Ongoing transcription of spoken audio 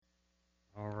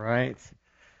right.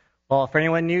 Well, for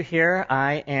anyone new here,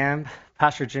 I am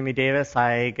Pastor Jimmy Davis.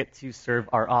 I get to serve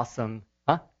our awesome...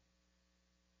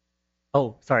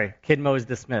 Oh, sorry. Kid Mo is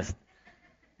dismissed.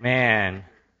 Man.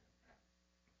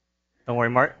 Don't worry,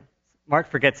 Mark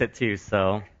forgets it too,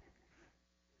 so...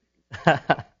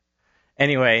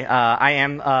 Anyway, I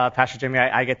am Pastor Jimmy.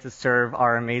 I get to serve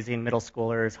our amazing middle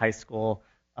schoolers, high school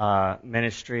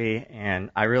ministry,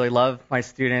 and I really love my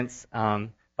students.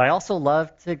 But I also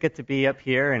love to get to be up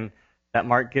here, and that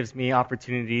Mark gives me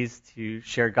opportunities to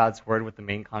share God's word with the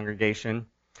main congregation.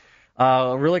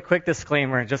 A really quick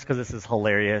disclaimer, just because this is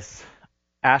hilarious.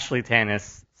 Ashley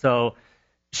Tanis. So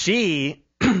she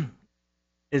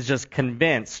is just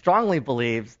convinced, strongly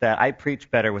believes that I preach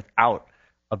better without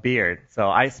a beard. So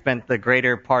I spent the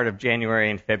greater part of January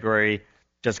and February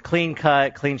just clean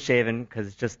cut, clean shaven, because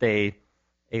it's just a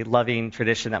loving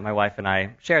tradition that my wife and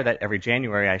I share, that every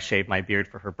January I shave my beard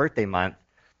for her birthday month.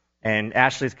 And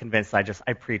Ashley's convinced I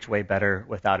preach way better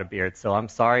without a beard. So I'm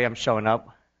sorry I'm showing up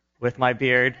with my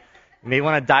beard. You may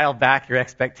want to dial back your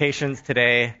expectations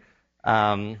today.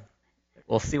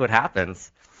 We'll see what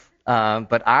happens.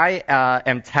 But I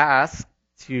am tasked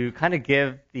to kind of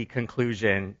give the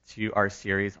conclusion to our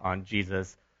series on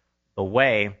Jesus, the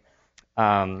Way.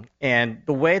 And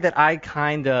the way that I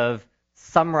kind of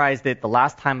summarized it the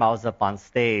last time I was up on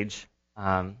stage,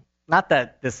 not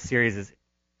that this series is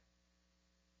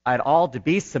at all to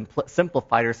be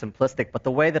simplified or simplistic, but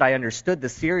the way that I understood the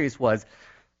series was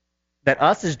that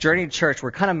us as Journey Church,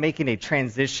 we're kind of making a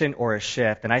transition or a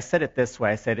shift. And I said it this way.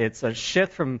 I said it's a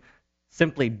shift from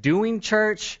simply doing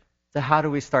church to how do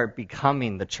we start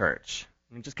becoming the church.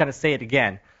 And just kind of say it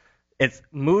again. It's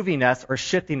moving us or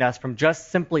shifting us from just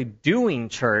simply doing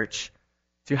church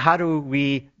to how do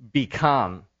we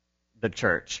become the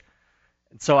church.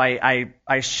 And so I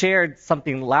shared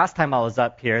something last time I was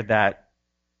up here, that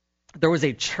there was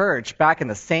a church back in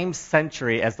the same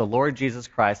century as the Lord Jesus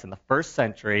Christ, in the first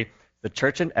century, the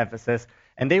church in Ephesus,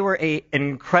 and they were an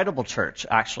incredible church,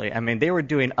 actually. I mean, they were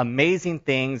doing amazing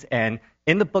things, and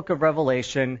in the book of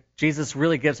Revelation, Jesus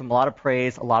really gives them a lot of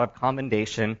praise, a lot of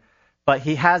commendation, but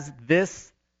he has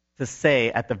this to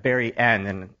say at the very end,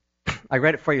 and I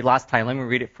read it for you last time. Let me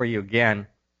read it for you again.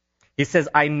 He says,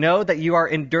 "I know that you are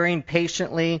enduring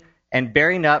patiently and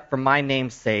bearing up for my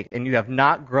name's sake, and you have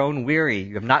not grown weary,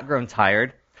 you have not grown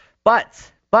tired.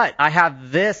 But I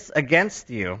have this against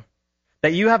you,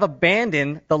 that you have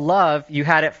abandoned the love you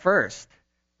had at first.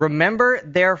 Remember,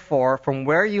 therefore, from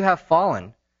where you have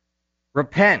fallen.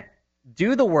 Repent,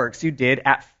 do the works you did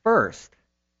at first.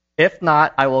 If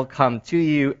not, I will come to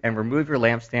you and remove your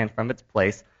lampstand from its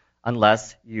place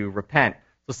unless you repent."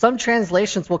 So some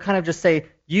translations will kind of just say,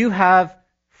 you have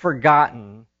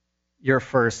forgotten your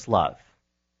first love.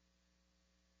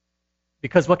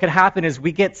 Because what can happen is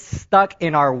we get stuck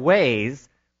in our ways.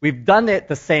 We've done it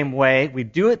the same way. We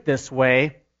do it this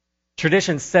way.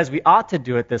 Tradition says we ought to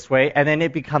do it this way, and then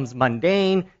it becomes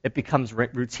mundane. It becomes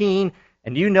routine.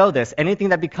 And you know this. Anything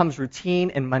that becomes routine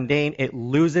and mundane, it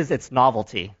loses its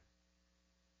novelty.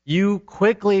 You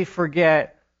quickly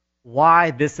forget why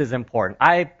this is important.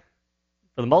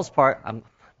 For the most part,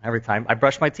 every time, I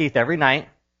brush my teeth every night.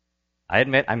 I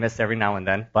admit I miss every now and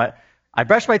then, but I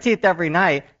brush my teeth every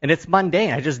night, and it's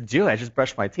mundane. I just do it. I just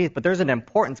brush my teeth. But there's an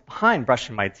importance behind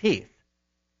brushing my teeth.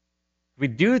 We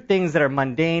do things that are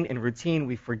mundane and routine.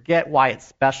 We forget why it's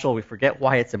special. We forget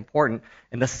why it's important.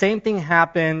 And the same thing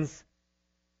happens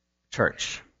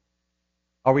church.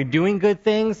 Are we doing good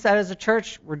things as a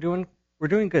church? We're doing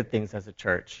good things as a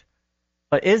church.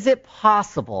 But is it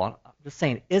possible, I'm just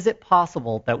saying, is it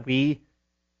possible that we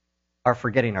are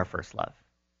forgetting our first love?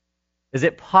 Is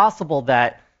it possible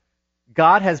that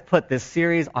God has put this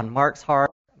series on Mark's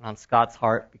heart and on Scott's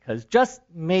heart because just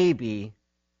maybe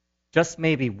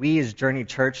we as Journey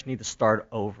Church need to start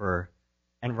over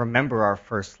and remember our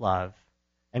first love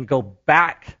and go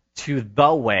back to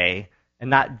the way and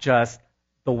not just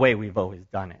the way we've always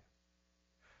done it.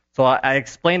 So I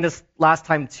explained this last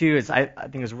time too. I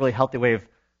think it's a really healthy way of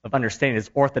understanding is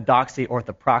orthopraxy.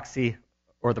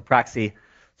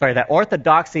 That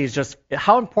orthodoxy is just,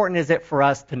 how important is it for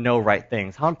us to know right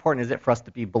things? How important is it for us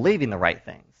to be believing the right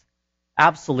things?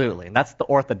 Absolutely. And that's the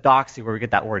orthodoxy where we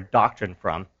get that word doctrine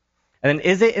from. And then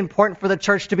is it important for the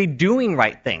church to be doing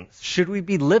right things? Should we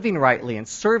be living rightly and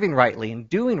serving rightly and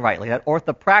doing rightly? That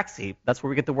orthopraxy, that's where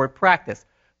we get the word practice.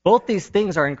 Both these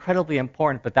things are incredibly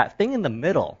important, but that thing in the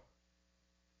middle,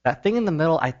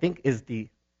 I think, is the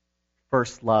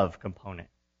first love component.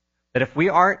 That if we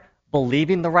aren't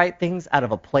believing the right things out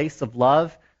of a place of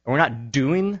love, and we're not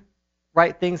doing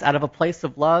right things out of a place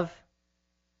of love,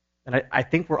 then I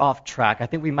think we're off track. I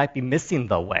think we might be missing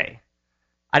the way.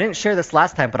 I didn't share this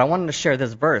last time, but I wanted to share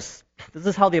this verse. This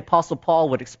is how the Apostle Paul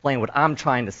would explain what I'm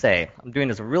trying to say. I'm doing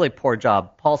this a really poor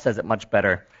job. Paul says it much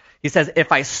better. He says,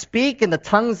 if I speak in the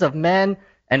tongues of men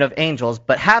and of angels,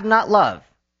 but have not love,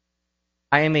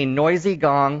 I am a noisy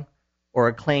gong or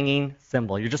a clanging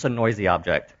cymbal. You're just a noisy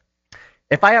object.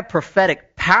 If I have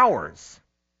prophetic powers,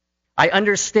 I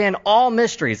understand all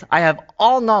mysteries, I have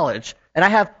all knowledge, and I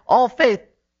have all faith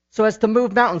so as to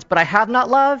move mountains, but I have not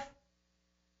love,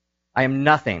 I am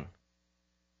nothing.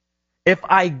 If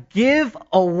I give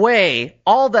away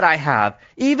all that I have,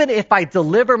 even if I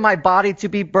deliver my body to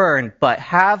be burned, but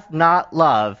have not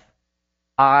love,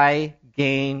 I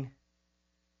gain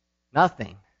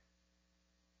nothing.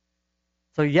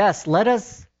 So yes, let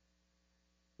us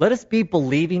be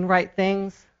believing right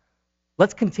things.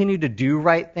 Let's continue to do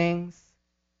right things.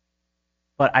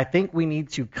 But I think we need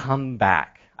to come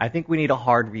back. I think we need a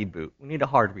hard reboot. We need a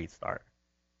hard restart.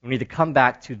 We need to come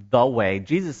back to the way,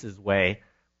 Jesus' way,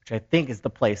 which I think is the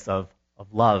place of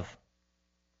love.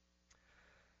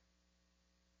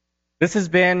 This has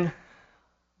been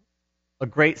a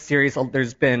great series.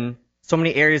 There's been so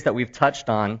many areas that we've touched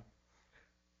on.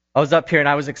 I was up here and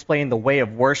I was explaining the way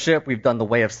of worship. We've done the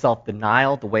way of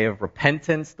self-denial, the way of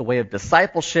repentance, the way of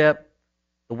discipleship,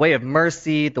 the way of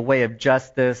mercy, the way of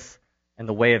justice, and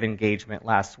the way of engagement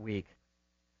last week.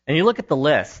 And you look at the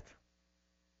list.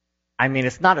 I mean,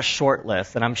 it's not a short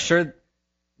list, and I'm sure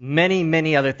many,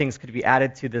 many other things could be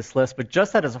added to this list, but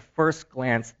just as a first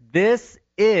glance, this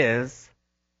is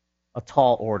a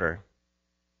tall order.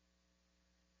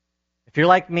 If you're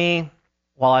like me,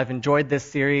 while I've enjoyed this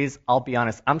series, I'll be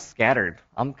honest, I'm scattered.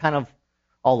 I'm kind of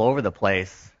all over the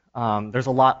place. There's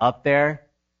a lot up there,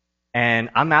 and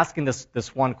I'm asking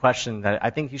this one question that I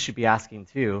think you should be asking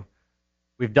too.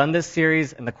 We've done this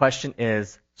series, and the question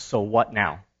is, so what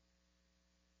now?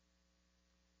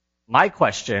 My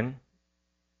question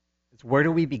is, where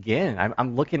do we begin?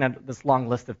 I'm looking at this long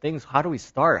list of things. How do we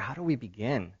start? How do we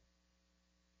begin?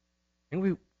 I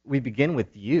think we begin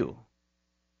with you.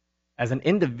 As an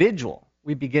individual,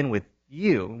 we begin with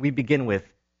you. We begin with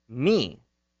me.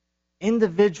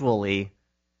 Individually,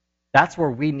 that's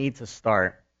where we need to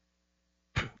start.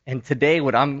 And today,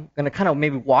 what I'm going to kind of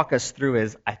maybe walk us through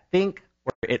is, I think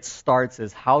where it starts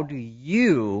is, how do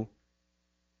you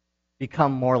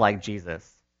become more like Jesus?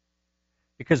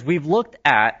 Because we've looked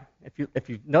at, if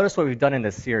you've noticed what we've done in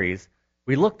this series,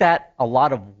 we looked at a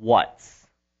lot of what's.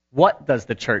 What does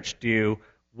the church do?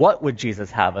 What would Jesus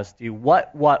have us do?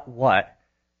 What?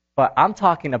 But I'm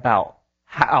talking about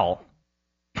how.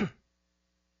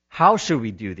 How should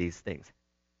we do these things?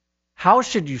 How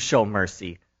should you show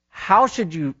mercy? How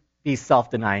should you be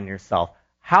self-denying yourself?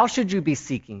 How should you be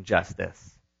seeking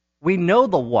justice? We know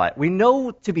the what. We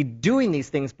know to be doing these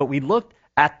things, but we looked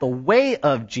at the way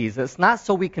of Jesus, not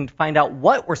so we can find out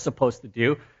what we're supposed to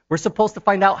do. We're supposed to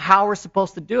find out how we're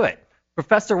supposed to do it.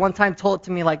 Professor one time told it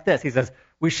to me like this. He says,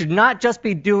 we should not just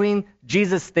be doing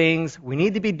Jesus things. We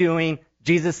need to be doing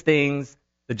Jesus things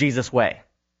the Jesus way.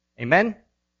 Amen?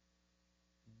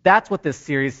 That's what this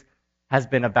series has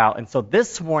been about. And so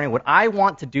this morning, what I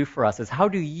want to do for us is, how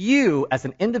do you as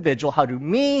an individual, how do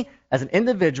me as an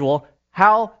individual,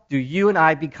 how do you and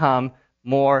I become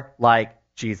more like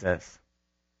Jesus?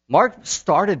 Mark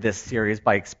started this series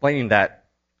by explaining that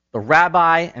the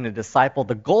rabbi and the disciple,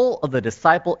 the goal of the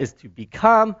disciple is to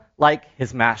become like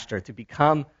his master, to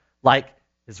become like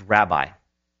his rabbi.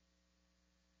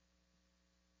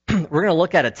 We're going to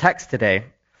look at a text today, and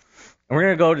we're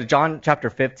going to go to John chapter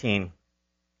 15.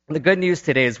 And the good news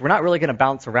today is we're not really going to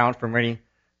bounce around from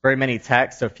very many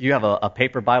texts. So if you have a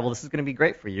paper Bible, this is going to be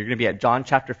great for you. You're going to be at John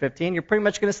chapter 15. You're pretty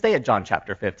much going to stay at John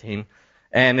chapter 15.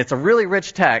 And it's a really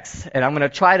rich text, and I'm going to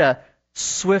try to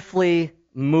swiftly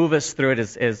move us through it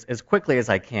as quickly as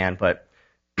I can. But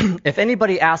if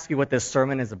anybody asks you what this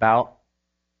sermon is about,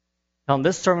 tell them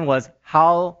this sermon was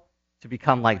how to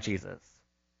become like Jesus.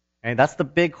 Okay, that's the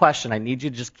big question. I need you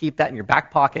to just keep that in your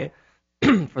back pocket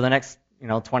for the next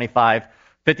 25,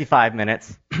 55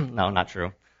 minutes. No, not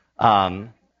true.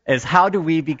 Is how do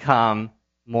we become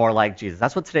more like Jesus?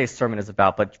 That's what today's sermon is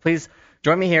about. But please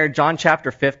join me here, John chapter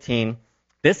 15.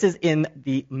 This is in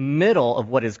the middle of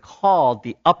what is called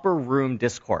the upper room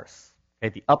discourse. Okay,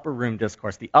 the upper room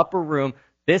discourse. The upper room,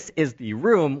 this is the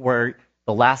room where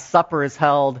the Last Supper is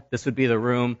held. This would be the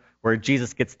room where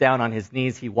Jesus gets down on his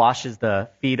knees. He washes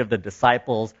the feet of the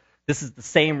disciples. This is the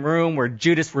same room where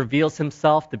Judas reveals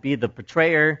himself to be the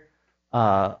betrayer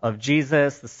of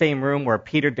Jesus. The same room where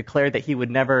Peter declared that he would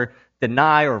never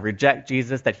deny or reject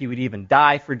Jesus, that he would even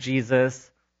die for Jesus.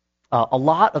 A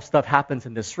lot of stuff happens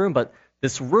in this room, but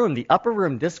this room, the upper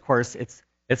room discourse, it's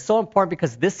so important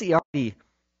because this is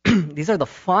these are the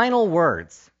final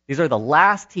words. These are the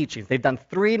last teachings. They've done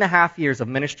 3.5 years of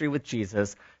ministry with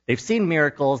Jesus. They've seen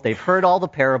miracles. They've heard all the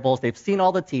parables. They've seen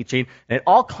all the teaching. And it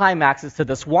all climaxes to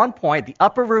this one point, the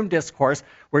upper room discourse,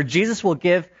 where Jesus will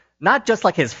give not just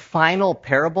like his final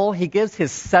parable, he gives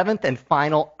his seventh and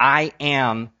final I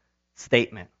am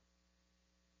statement.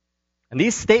 And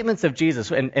these statements of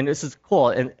Jesus, and this is cool,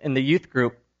 in the youth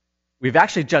group, we've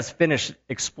actually just finished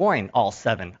exploring all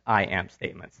 7 I am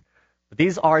statements. But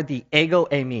these are the ego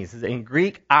emis. In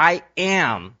Greek, I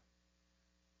am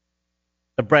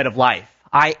the bread of life.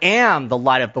 I am the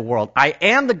light of the world. I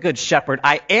am the good shepherd.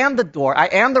 I am the door. I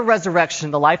am the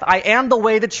resurrection, the life. I am the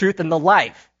way, the truth, and the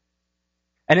life.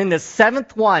 And in the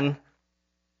 7th one,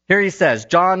 here he says,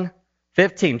 John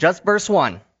 15, just verse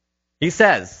 1, he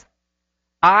says,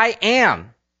 I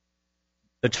am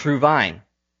the true vine,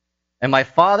 and my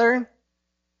Father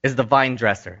is the vine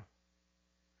dresser.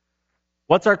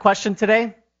 What's our question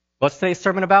today? What's today's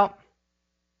sermon about?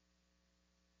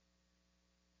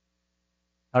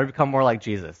 How to become more like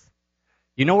Jesus.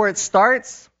 You know where it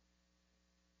starts?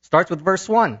 It starts with verse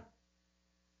 1.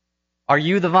 Are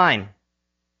you the vine?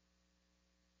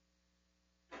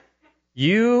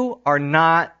 You are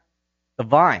not the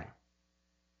vine.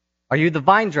 Are you the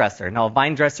vine dresser? Now, a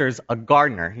vine dresser is a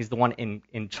gardener. He's the one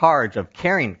in charge of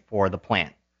caring for the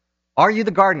plant. Are you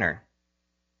the gardener?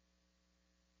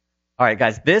 All right,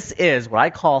 guys, this is what I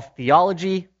call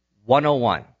Theology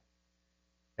 101.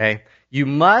 Okay? You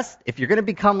must, if you're going to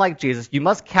become like Jesus, you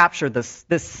must capture this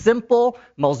simple,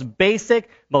 most basic,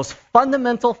 most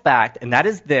fundamental fact, and that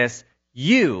is this: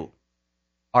 you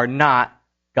are not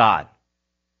God.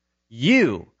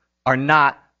 You are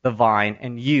not the vine,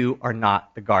 and you are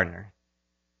not the gardener.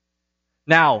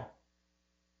 Now,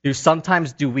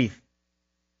 sometimes do we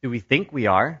think we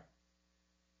are?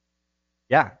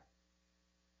 Yeah.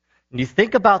 When you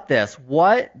think about this,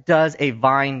 what does a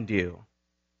vine do?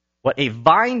 What a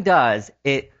vine does,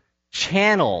 it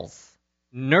channels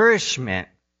nourishment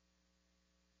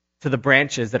to the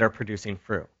branches that are producing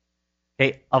fruit.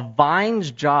 Okay? A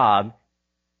vine's job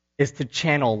is to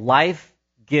channel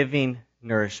life-giving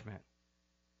nourishment.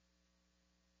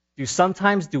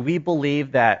 Sometimes do we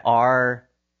believe that our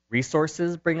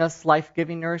resources bring us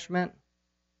life-giving nourishment?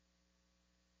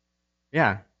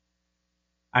 Yeah.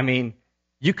 I mean,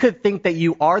 you could think that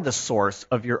you are the source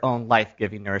of your own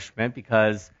life-giving nourishment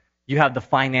because you have the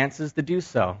finances to do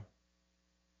so.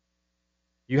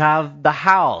 You have the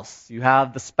house, you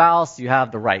have the spouse, you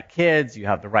have the right kids, you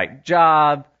have the right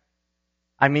job.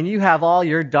 I mean, you have all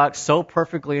your ducks so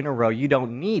perfectly in a row, you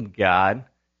don't need God.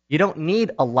 You don't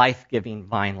need a life-giving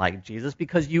vine like Jesus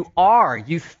because you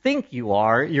think you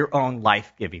are your own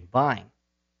life-giving vine.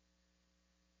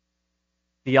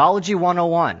 Theology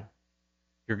 101. If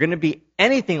you're going to be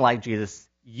anything like Jesus,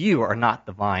 you are not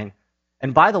the vine.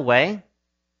 And by the way,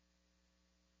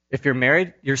 if you're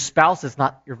married, your spouse is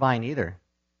not your vine either.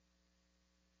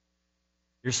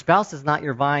 Your spouse is not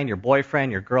your vine, your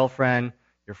boyfriend, your girlfriend,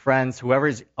 your friends, whoever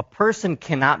is. A person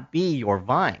cannot be your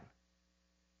vine.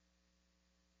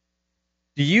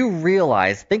 Do you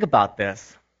realize, think about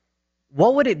this,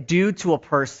 what would it do to a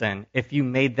person if you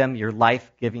made them your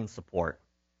life-giving support?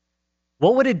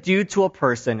 What would it do to a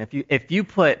person if you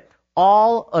put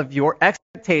all of your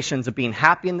expectations of being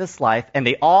happy in this life and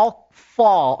they all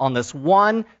fall on this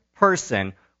one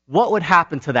person? What would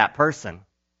happen to that person?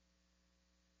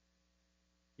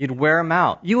 You'd wear them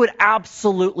out. You would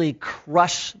absolutely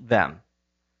crush them.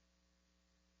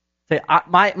 Say,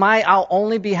 I'll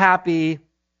only be happy,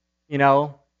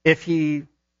 if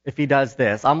he does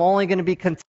this. I'm only going to be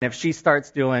content if she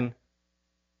starts doing.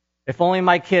 If only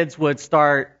my kids would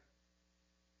start.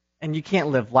 And you can't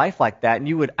live life like that, and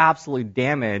you would absolutely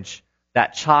damage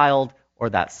that child or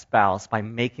that spouse by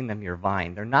making them your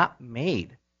vine. They're not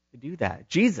made to do that.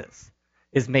 Jesus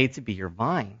is made to be your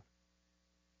vine.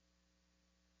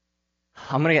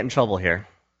 I'm going to get in trouble here.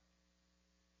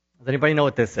 Does anybody know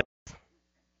what this is?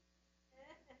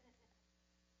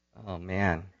 Oh,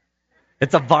 man.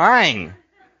 It's a vine.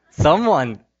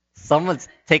 Someone's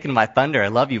taking my thunder. I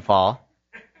love you, Paul.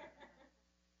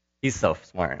 He's so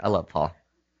smart. I love Paul.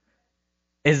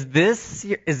 Is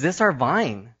this our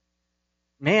vine?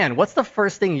 Man, what's the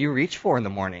first thing you reach for in the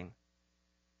morning?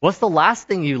 What's the last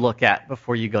thing you look at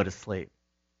before you go to sleep?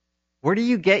 Where do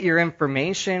you get your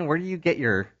information? Where do you get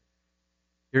your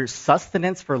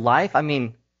sustenance for life? I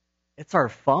mean, it's our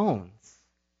phones.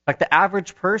 Like the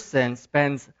average person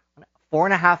spends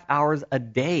 4.5 hours a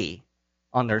day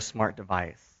on their smart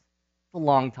device. It's a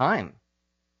long time.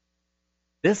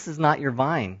 This is not your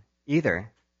vine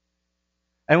either.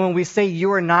 And when we say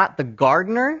you are not the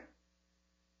gardener,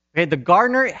 Okay, the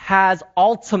gardener has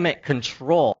ultimate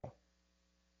control.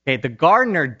 Okay, the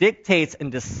gardener dictates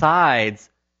and decides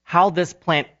how this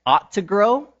plant ought to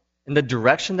grow, in the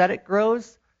direction that it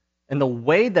grows, in the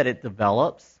way that it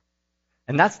develops.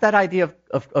 And that's that idea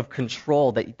of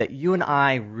control that you and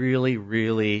I really,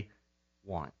 really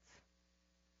want.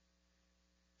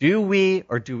 Do we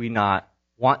or do we not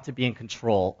want to be in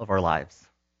control of our lives?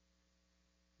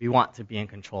 We want to be in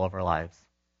control of our lives.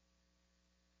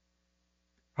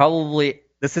 Probably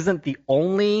this isn't the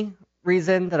only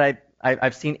reason that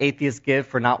I've seen atheists give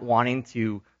for not wanting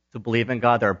to believe in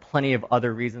God. There are plenty of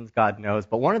other reasons, God knows.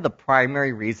 But one of the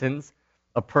primary reasons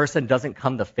a person doesn't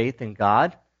come to faith in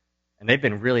God, and they've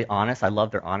been really honest, I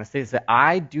love their honesty, is that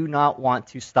I do not want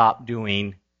to stop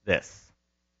doing this.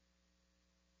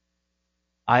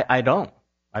 I don't.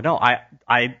 I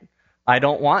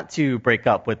don't want to break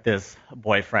up with this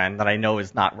boyfriend that I know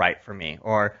is not right for me.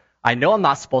 Or I know I'm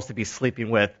not supposed to be sleeping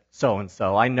with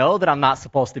so-and-so. I know that I'm not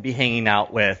supposed to be hanging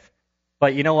out with.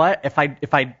 But you know what? If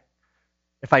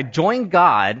I join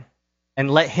God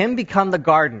and let him become the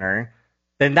gardener,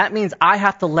 then that means I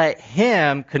have to let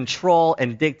him control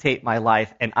and dictate my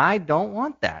life. And I don't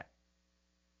want that.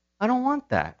 I don't want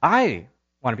that. I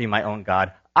want to be my own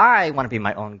God. I want to be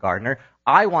my own gardener.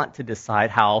 I want to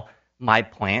decide how my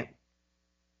plant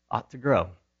ought to grow.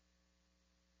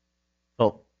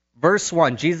 So, verse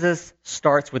 1, Jesus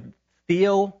starts with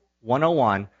Theo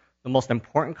 101, the most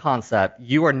important concept.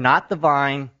 You are not the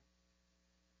vine,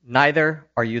 neither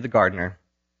are you the gardener.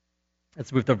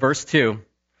 Let's move to verse 2.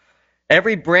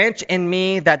 Every branch in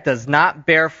me that does not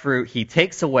bear fruit, he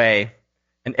takes away,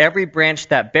 and every branch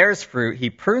that bears fruit,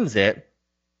 he prunes it,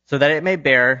 so that it may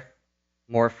bear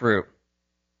more fruit.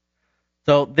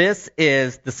 So this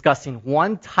is discussing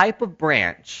one type of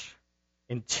branch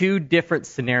in two different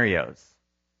scenarios.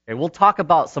 Okay, we'll talk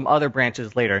about some other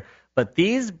branches later, but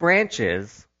these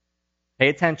branches, pay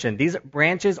attention, these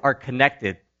branches are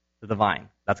connected to the vine.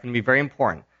 That's going to be very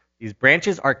important. These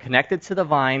branches are connected to the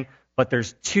vine, but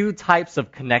there's two types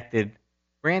of connected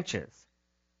branches.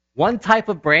 One type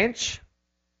of branch is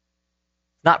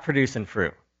not producing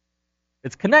fruit.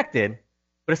 It's connected,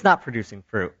 but it's not producing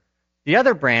fruit. The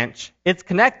other branch, it's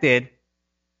connected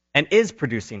and is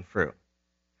producing fruit.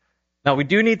 Now, we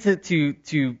do need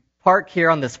to park here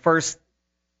on this first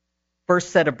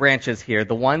set of branches here,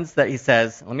 the ones that he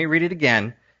says, let me read it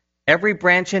again. Every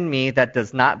branch in me that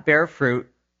does not bear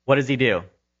fruit, what does he do?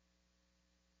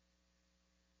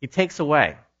 He takes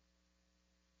away.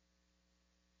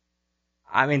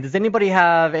 I mean, does anybody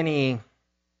have any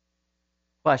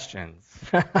questions?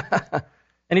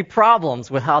 Any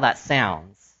problems with how that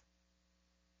sounds?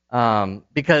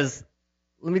 Because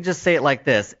let me just say it like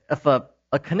this. If a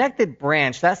connected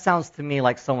branch, that sounds to me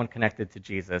like someone connected to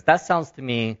Jesus. That sounds to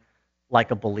me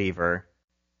like a believer.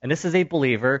 And this is a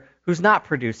believer who's not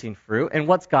producing fruit. And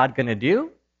what's God going to do?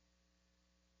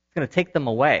 He's going to take them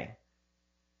away.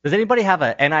 Does anybody have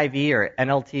an NIV or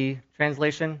NLT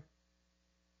translation?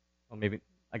 Well, maybe,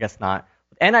 I guess not.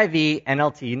 NIV,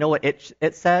 NLT, you know what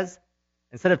it says?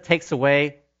 Instead of takes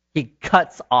away, he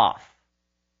cuts off.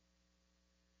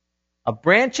 A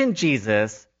branch in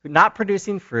Jesus, not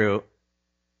producing fruit,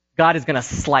 God is going to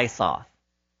slice off.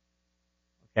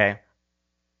 Okay?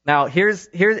 Now,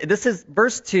 this is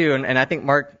verse 2, and I think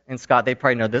Mark and Scott, they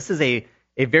probably know this is a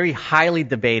very highly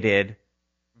debated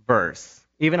verse,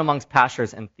 even amongst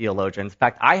pastors and theologians. In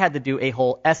fact, I had to do a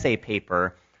whole essay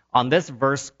paper on this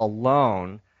verse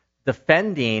alone,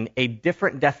 defending a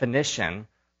different definition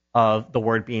of the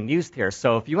word being used here.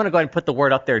 So if you want to go ahead and put the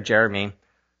word up there, Jeremy,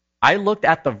 I looked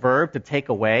at the verb to take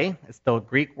away. It's the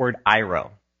Greek word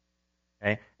iro.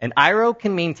 Okay? And iro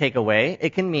can mean take away.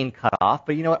 It can mean cut off.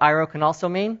 But you know what iro can also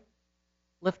mean?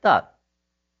 Lift up.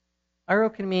 Iro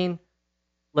can mean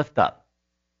lift up.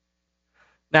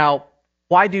 Now,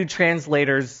 why do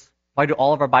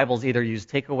all of our Bibles either use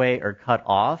take away or cut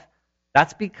off?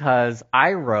 That's because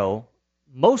iro,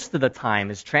 most of the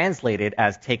time, is translated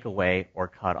as take away or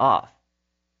cut off.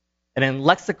 And in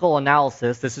lexical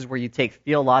analysis, this is where you take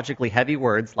theologically heavy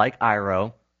words like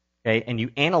iro, okay, and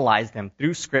you analyze them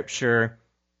through Scripture,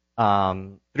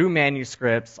 through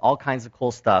manuscripts, all kinds of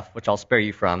cool stuff, which I'll spare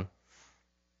you from.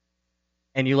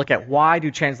 And you look at why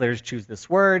do translators choose this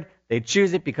word? They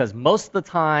choose it because most of the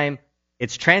time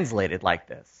it's translated like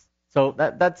this. So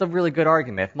that's a really good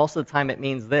argument. If most of the time it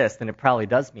means this, then it probably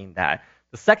does mean that.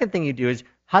 The second thing you do is,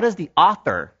 how does the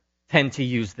author tend to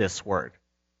use this word?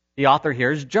 The author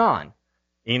here is John.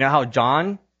 You know how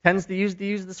John tends to use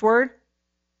this word?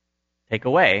 Take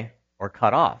away or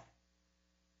cut off.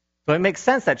 So it makes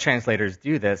sense that translators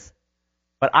do this,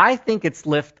 but I think it's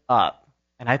lift up.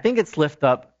 And I think it's lift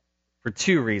up for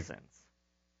two reasons.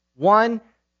 One,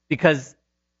 because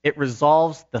it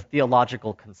resolves the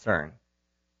theological concern.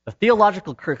 The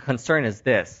theological concern is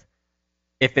this.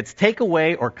 If it's take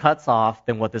away or cuts off,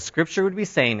 then what the scripture would be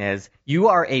saying is, you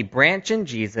are a branch in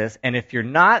Jesus, and if you're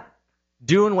not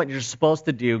doing what you're supposed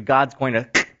to do, God's going to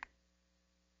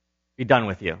be done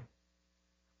with you.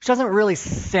 Which doesn't really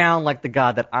sound like the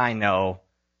God that I know,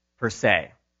 per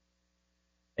se.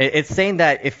 It's saying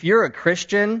that if you're a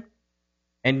Christian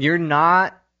and you're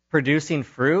not producing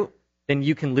fruit, then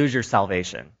you can lose your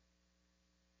salvation.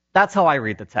 That's how I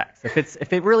read the text.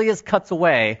 If it really is cuts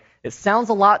away, it sounds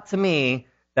a lot to me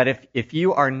that if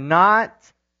you are not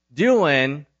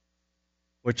doing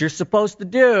what you're supposed to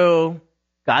do,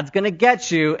 God's going to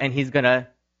get you and he's going to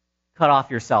cut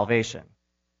off your salvation.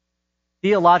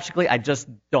 Theologically, I just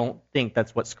don't think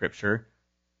that's what Scripture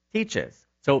teaches.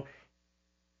 So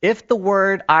if the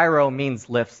word airo means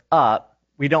lifts up,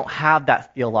 we don't have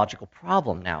that theological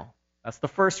problem now. That's the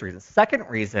first reason. Second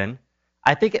reason,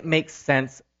 I think it makes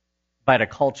sense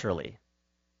viticulturally,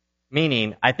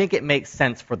 meaning I think it makes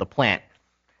sense for the plant.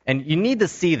 And you need to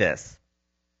see this.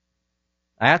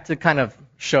 I have to kind of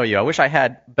show you. I wish I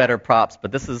had better props,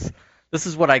 but this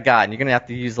is what I got, and you're going to have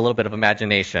to use a little bit of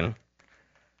imagination.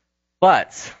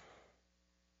 But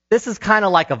this is kind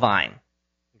of like a vine.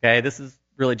 Okay, this is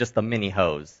really just a mini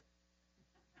hose.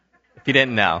 If you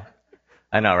didn't know.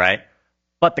 I know, right?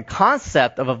 But the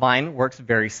concept of a vine works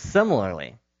very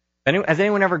similarly. Has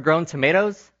anyone ever grown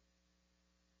tomatoes?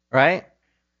 Right?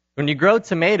 When you grow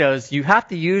tomatoes, you have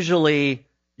to usually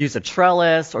use a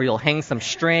trellis or you'll hang some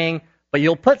string, but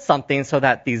you'll put something so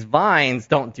that these vines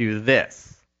don't do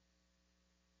this.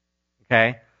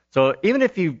 Okay? So even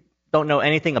if you don't know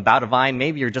anything about a vine,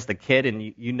 maybe you're just a kid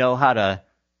and you know how to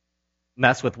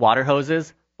mess with water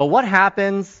hoses, but what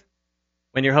happens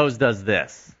when your hose does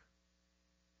this?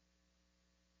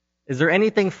 Is there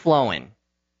anything flowing?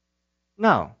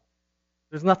 No.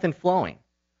 There's nothing flowing.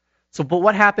 So, but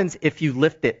what happens if you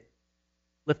lift it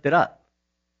up?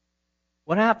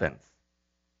 What happens?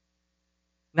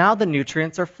 Now the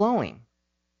nutrients are flowing.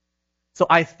 So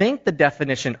I think the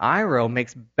definition airo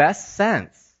makes best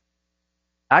sense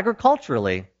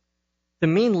agriculturally to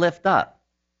mean lift up.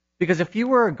 Because if you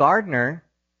were a gardener,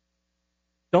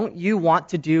 don't you want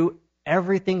to do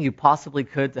everything you possibly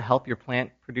could to help your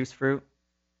plant produce fruit?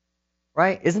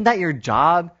 Right? Isn't that your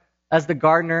job as the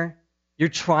gardener? You're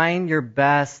trying your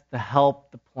best to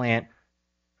help the plant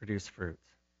produce fruit.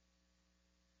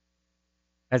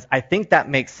 As I think that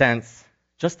makes sense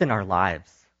just in our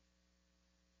lives.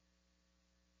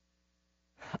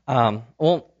 I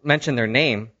won't mention their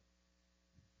name,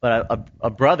 but a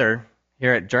brother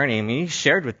here at Journey, he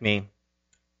shared with me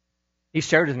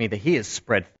that he is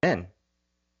spread thin.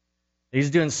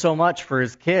 He's doing so much for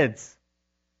his kids,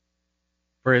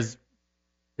 for his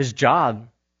job,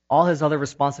 all his other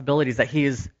responsibilities, that he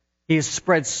is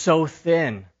spread so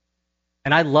thin.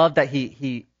 And I love that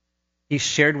he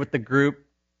shared with the group,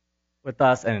 with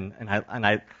us, and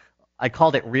I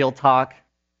called it real talk.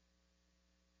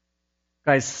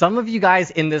 Guys, some of you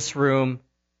guys in this room,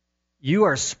 you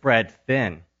are spread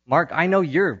thin. Mark, I know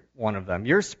you're one of them.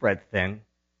 You're spread thin.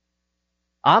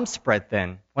 I'm spread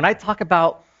thin. When I talk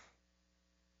about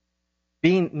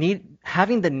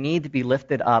having the need to be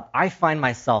lifted up, I find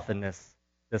myself in this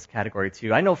category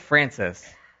too. I know Francis.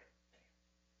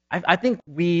 I think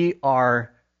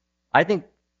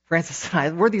Francis and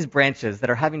I, we're these branches that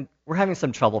we're having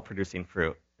some trouble producing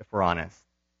fruit, if we're honest.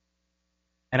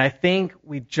 And I think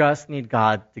we just need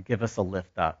God to give us a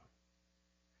lift up.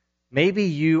 Maybe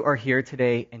you are here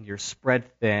today and you're spread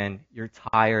thin, you're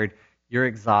tired, you're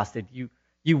exhausted,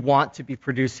 you want to be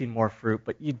producing more fruit,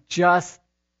 but you just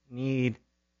need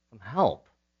some help.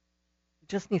 You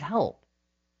just need help.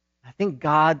 I think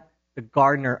God, the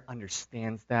gardener,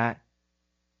 understands that.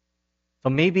 So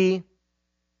maybe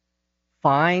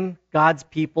find God's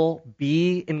people,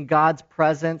 be in God's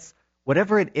presence,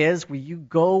 whatever it is where you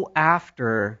go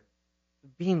after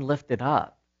being lifted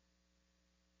up.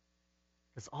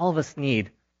 Because all of us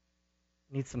need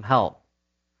some help.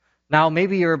 Now,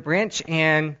 maybe you're a branch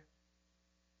and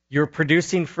you're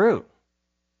producing fruit.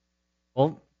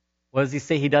 Well, what does he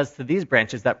say he does to these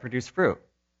branches that produce fruit?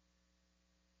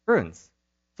 Prunes.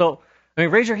 So,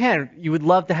 raise your hand. You would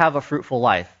love to have a fruitful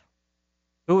life.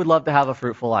 Who would love to have a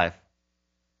fruitful life?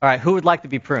 All right, who would like to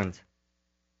be pruned?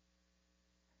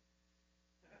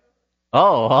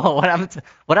 Oh, what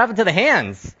happened to the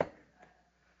hands?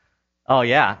 Oh,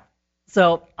 yeah.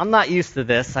 So I'm not used to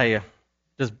this. I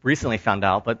just recently found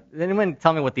out. But anyone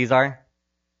tell me what these are?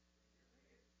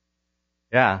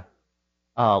 Yeah.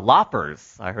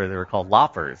 Loppers. I heard they were called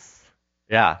loppers.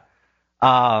 Yeah.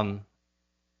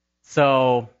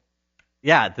 So,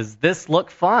 yeah, does this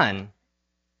look fun?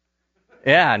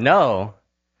 Yeah, no.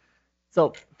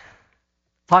 So,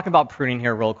 talking about pruning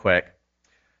here real quick.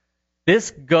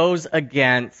 This goes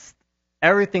against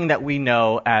everything that we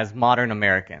know as modern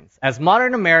Americans. As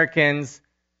modern Americans,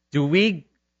 do we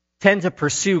tend to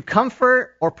pursue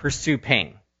comfort or pursue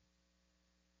pain?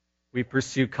 We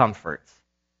pursue comfort.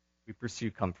 We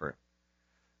pursue comfort.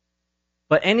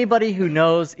 But anybody who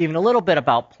knows even a little bit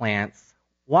about plants,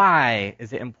 why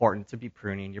is it important to be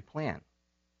pruning your plant?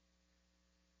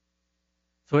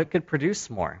 So it could produce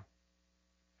more.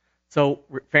 So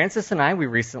Francis and I, we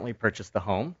recently purchased the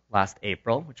home last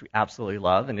April, which we absolutely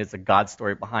love, and there's a God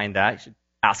story behind that. You should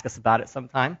ask us about it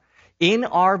sometime. In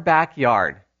our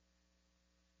backyard,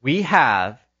 we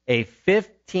have a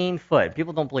 15-foot,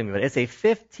 people don't believe me, but it's a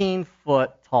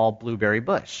 15-foot tall blueberry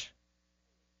bush.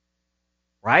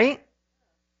 Right?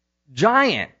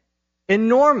 Giant.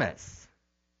 Enormous.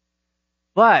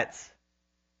 But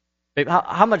babe,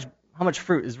 how much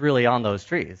fruit is really on those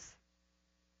trees?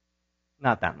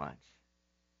 Not that much.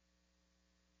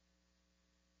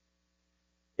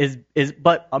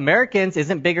 But Americans,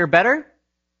 isn't bigger better?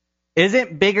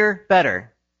 Isn't bigger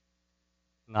better?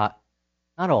 Not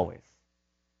always.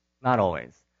 Not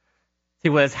always. See,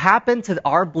 what has happened to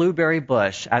our blueberry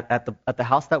bush at the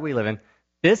house that we live in,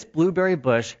 this blueberry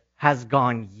bush has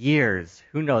gone years,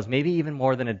 who knows, maybe even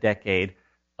more than a decade,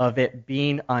 of it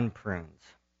being unpruned.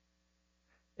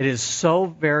 It is so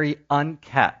very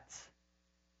unkept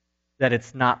that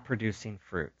it's not producing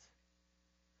fruit.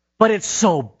 But it's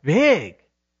so big.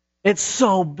 It's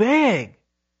so big.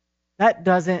 That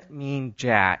doesn't mean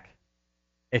jack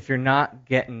if you're not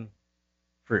getting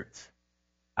fruit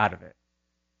out of it.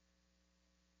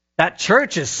 That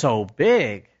church is so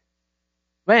big.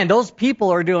 Man, those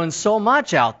people are doing so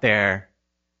much out there.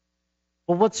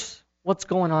 Well, what's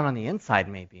going on the inside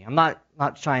maybe? I'm not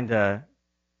trying to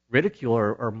ridicule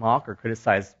or mock or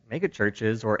criticize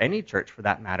megachurches or any church for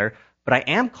that matter, but I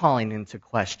am calling into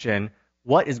question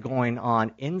what is going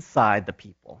on inside the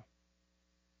people.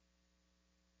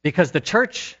 Because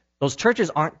those churches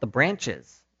aren't the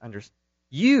branches.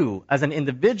 You, as an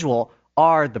individual,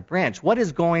 are the branch. What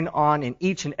is going on in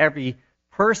each and every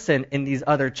person in these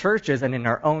other churches and in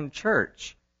our own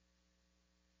church?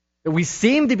 We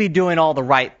seem to be doing all the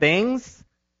right things.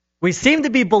 We seem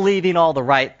to be believing all the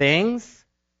right things.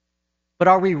 But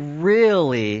are we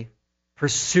really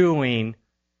pursuing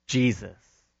Jesus?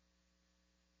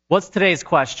 What's today's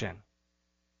question?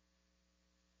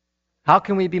 How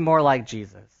can we be more like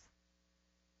Jesus?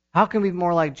 How can we be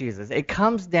more like Jesus? It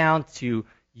comes down to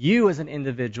you as an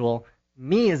individual,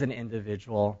 me as an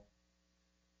individual.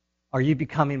 Are you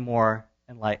becoming more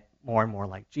and more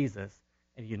like Jesus?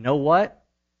 And you know what?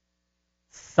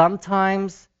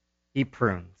 Sometimes he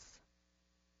prunes.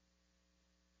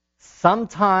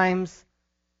 Sometimes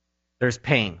there's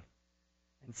pain.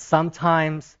 And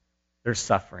sometimes there's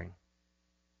suffering.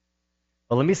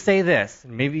 But let me say this,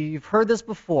 and maybe you've heard this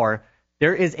before,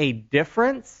 there is a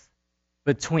difference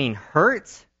between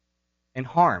hurt and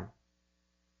harm.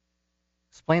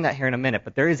 Explain that here in a minute,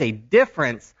 but there is a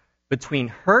difference between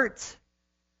hurt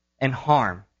and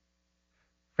harm.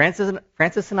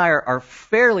 Francis and I are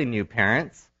fairly new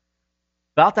parents,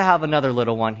 about to have another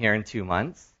little one here in 2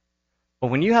 months.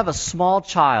 But when you have a small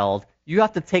child, you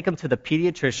have to take them to the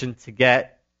pediatrician to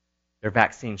get their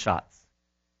vaccine shots.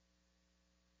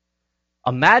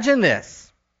 Imagine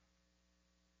this.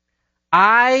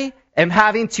 I am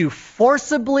having to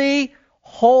forcibly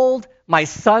hold my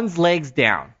son's legs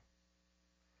down.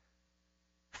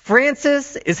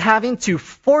 Francis is having to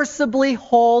forcibly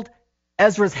hold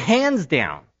Ezra's hands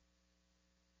down.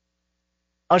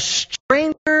 A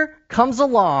stranger comes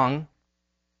along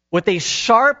with a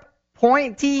sharp,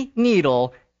 pointy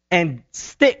needle and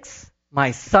sticks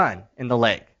my son in the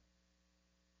leg.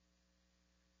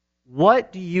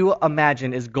 What do you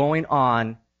imagine is going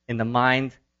on in the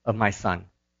mind of my son?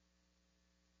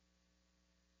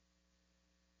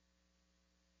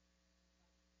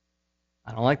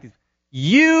 I don't like these.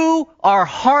 You are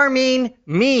harming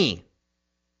me.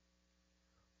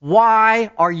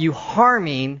 Why are you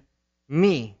harming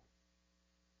me?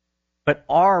 But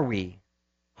are we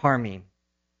harming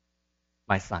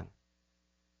my son?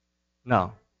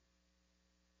 No.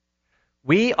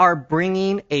 We are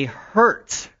bringing a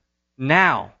hurt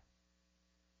now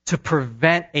to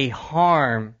prevent a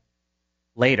harm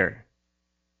later.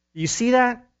 You see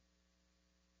that?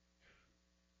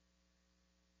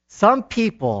 Some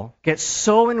people get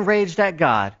so enraged at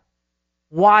God.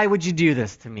 Why would you do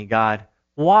this to me, God?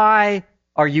 Why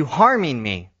are you harming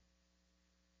me?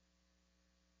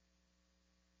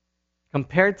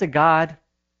 Compared to God,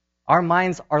 Our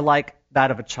minds are like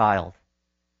that of a child.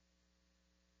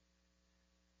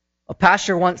 A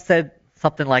pastor once said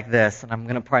something like this, and I'm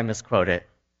going to probably misquote it.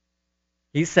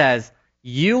 He says,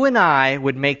 "You and I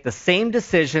would make the same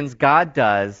decisions God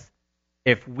does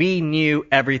if we knew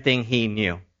everything He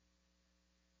knew."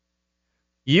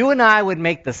 You and I would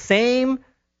make the same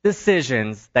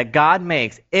decisions that God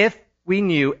makes if we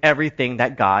knew everything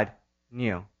that God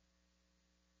knew.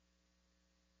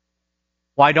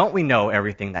 Why don't we know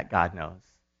everything that God knows?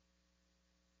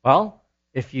 Well,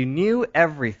 if you knew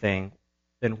everything,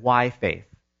 then why faith?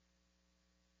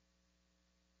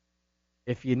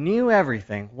 If you knew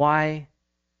everything, why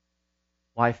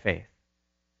faith?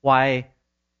 Why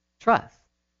trust?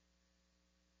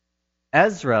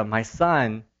 Ezra, my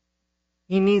son,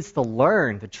 he needs to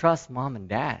learn to trust mom and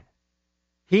dad.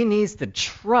 He needs to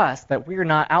trust that we're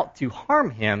not out to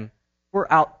harm him, we're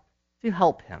out to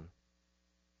help him.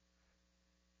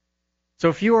 So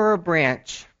if you are a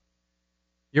branch,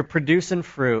 you're producing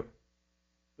fruit,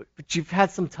 but you've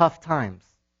had some tough times.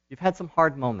 You've had some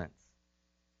hard moments.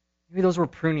 Maybe those were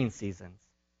pruning seasons.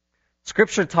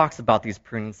 Scripture talks about these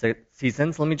pruning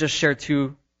seasons. Let me just share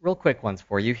two real quick ones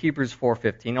for you. Hebrews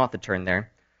 4:15. You don't have to turn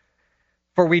there.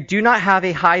 For we do not have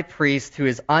a high priest who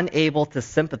is unable to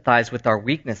sympathize with our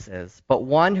weaknesses, but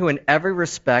one who in every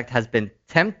respect has been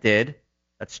tempted,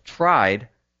 that's tried,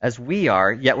 as we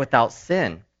are, yet without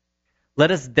sin.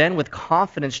 Let us then with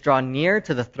confidence draw near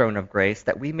to the throne of grace,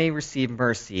 that we may receive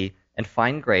mercy and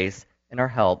find grace in our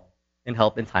help in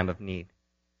time of need.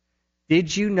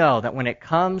 Did you know that when it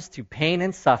comes to pain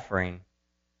and suffering,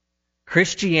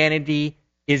 Christianity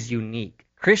is unique?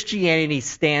 Christianity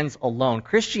stands alone.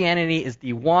 Christianity is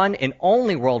the one and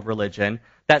only world religion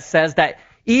that says that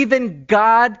even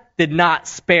God did not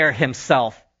spare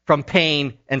himself from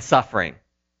pain and suffering.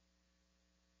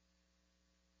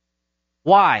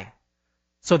 Why?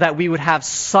 So that we would have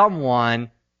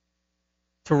someone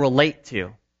to relate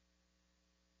to.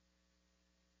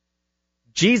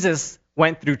 Jesus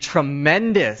went through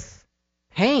tremendous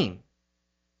pain,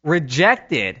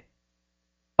 rejected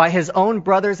by his own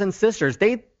brothers and sisters.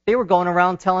 They were going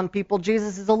around telling people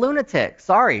Jesus is a lunatic.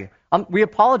 Sorry, we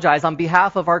apologize on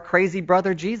behalf of our crazy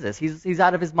brother Jesus. He's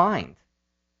out of his mind.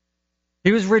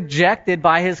 He was rejected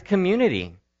by his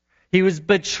community. He was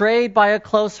betrayed by a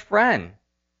close friend.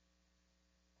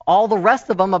 All the rest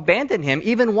of them abandoned him.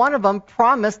 Even one of them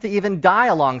promised to even die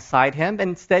alongside him,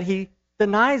 and instead he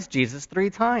denies Jesus 3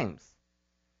 times.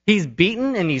 He's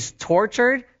beaten and he's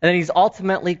tortured, and then he's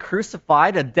ultimately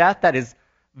crucified, a death that is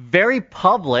very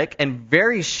public and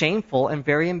very shameful and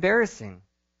very embarrassing.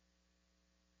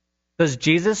 Does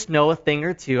Jesus know a thing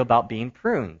or two about being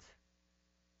pruned?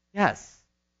 Yes.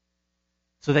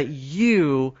 So that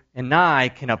you and I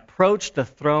can approach the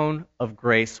throne of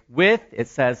grace with, it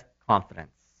says,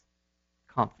 confidence.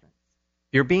 Confidence.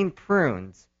 If you're being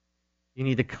pruned, you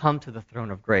need to come to the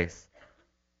throne of grace.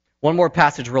 One more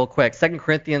passage real quick. 2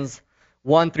 Corinthians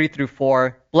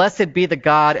 1:3-4. Blessed be the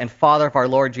God and Father of our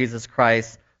Lord Jesus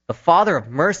Christ, the Father of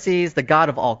mercies, the God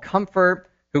of all comfort,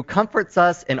 who comforts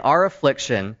us in our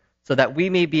affliction, so that we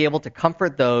may be able to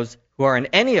comfort those who are in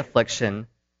any affliction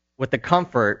with the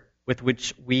comfort with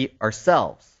which we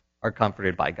ourselves are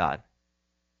comforted by God.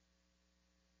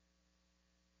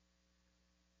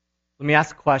 Let me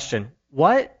ask a question.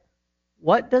 What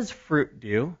does fruit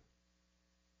do?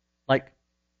 Like,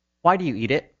 why do you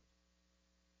eat it?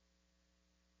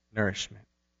 Nourishment.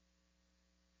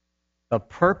 The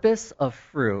purpose of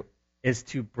fruit is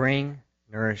to bring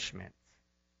nourishment.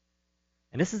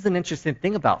 And this is an interesting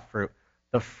thing about fruit.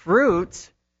 The fruit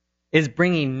is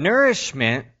bringing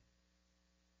nourishment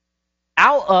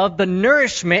out of the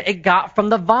nourishment it got from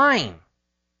the vine.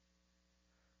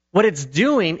 What it's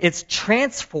doing, it's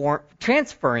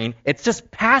transferring, it's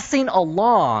just passing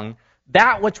along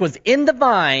that which was in the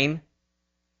vine,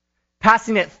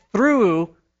 passing it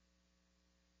through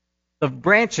the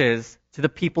branches to the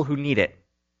people who need it.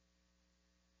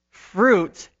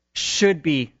 Fruit should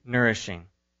be nourishing.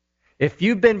 If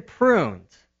you've been pruned,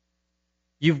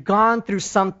 you've gone through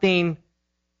something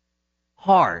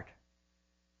hard,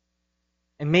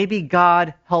 and maybe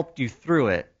God helped you through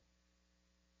it,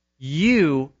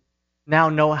 you now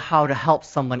know how to help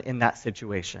someone in that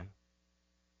situation.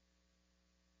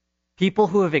 People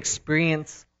who have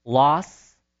experienced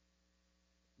loss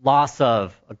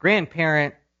of a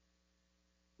grandparent,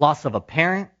 loss of a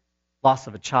parent, loss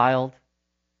of a child.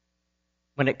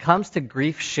 When it comes to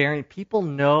grief sharing, people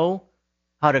know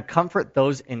how to comfort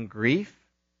those in grief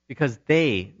because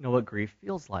they know what grief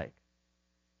feels like.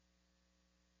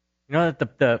 You know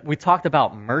that we talked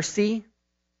about mercy.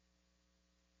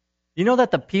 You know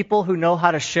that the people who know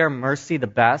how to share mercy the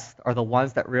best are the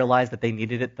ones that realize that they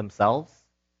needed it themselves?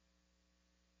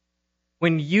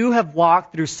 When you have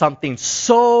walked through something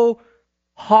so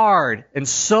hard and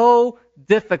so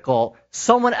difficult,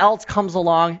 someone else comes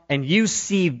along and you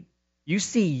see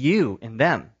you in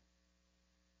them.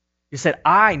 You said,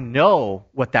 I know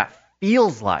what that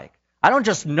feels like. I don't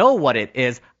just know what it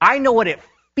is. I know what it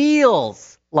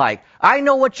feels like. I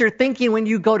know what you're thinking when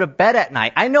you go to bed at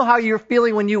night. I know how you're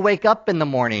feeling when you wake up in the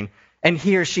morning and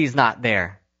he or she's not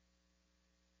there.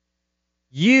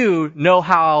 You know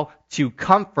how to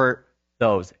comfort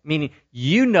those, meaning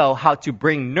you know how to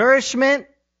bring nourishment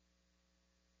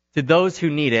to those who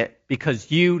need it because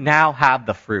you now have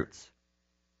the fruits.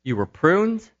 You were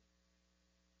pruned,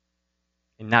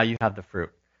 and now you have the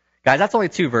fruit. Guys, that's only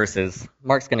 2 verses.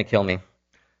 Mark's going to kill me.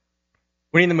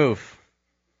 We need to move.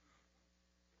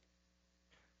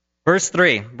 Verse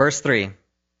 3.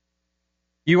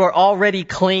 You are already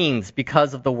cleansed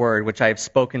because of the word which I have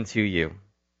spoken to you.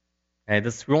 Okay,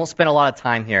 we won't spend a lot of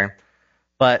time here,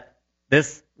 but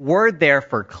this word there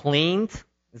for cleaned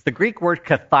is the Greek word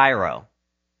kathairo,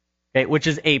 okay, which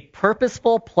is a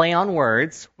purposeful play on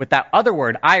words with that other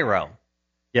word, iro.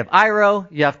 You have iro,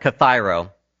 you have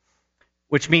kathairo,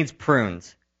 which means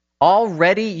pruned.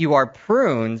 Already you are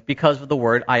pruned because of the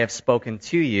word I have spoken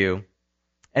to you.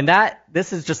 And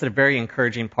this is just a very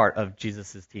encouraging part of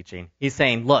Jesus' teaching. He's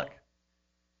saying, look,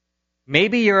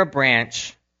 maybe you're a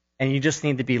branch and you just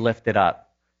need to be lifted up.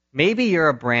 Maybe you're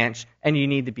a branch and you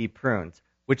need to be pruned.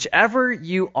 Whichever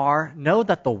you are, know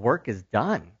that the work is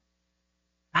done.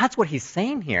 That's what he's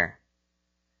saying here.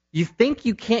 You think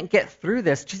you can't get through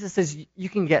this. Jesus says you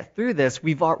can get through this.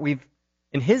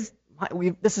 This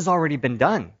has already been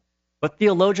done. What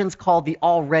theologians call the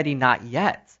already not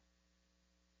yet.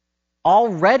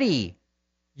 Already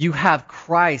you have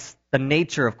Christ, the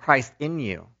nature of Christ in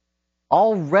you.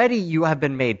 Already you have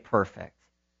been made perfect.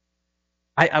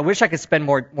 I wish I could spend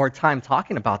more time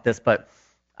talking about this, but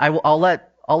I'll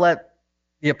let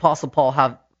the Apostle Paul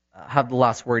have the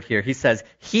last word here. He says,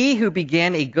 he who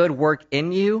began a good work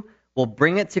in you will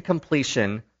bring it to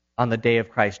completion on the day of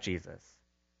Christ Jesus.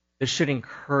 This should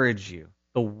encourage you.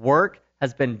 The work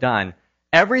has been done.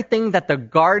 Everything that the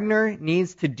gardener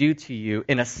needs to do to you,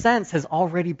 in a sense, has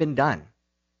already been done.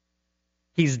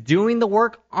 He's doing the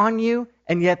work on you,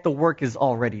 and yet the work is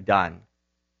already done.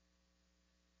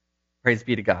 Praise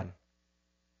be to God.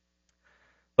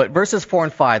 But verses 4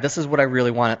 and 5, this is what I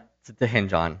really want to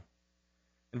hinge on.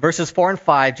 In verses 4 and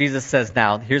 5, Jesus says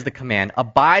now, here's the command,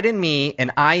 abide in me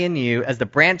and I in you, as the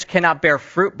branch cannot bear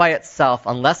fruit by itself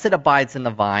unless it abides in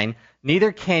the vine,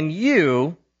 neither can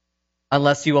you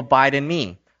unless you abide in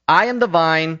me. I am the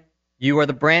vine, you are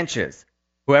the branches.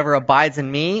 Whoever abides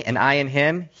in me and I in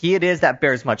him, he it is that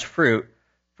bears much fruit,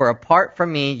 for apart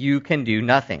from me you can do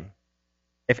nothing.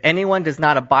 If anyone does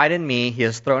not abide in me, he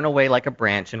is thrown away like a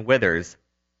branch and withers,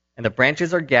 and the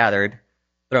branches are gathered,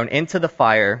 thrown into the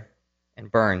fire, and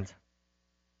burned.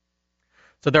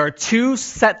 So there are 2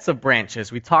 sets of branches.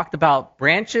 We talked about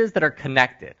branches that are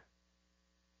connected.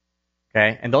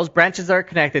 Okay? And those branches that are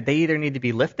connected, they either need to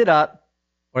be lifted up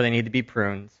or they need to be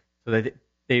pruned so that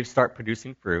they start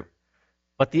producing fruit.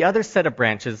 But the other set of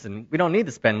branches, and we don't need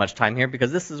to spend much time here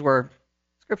because this is where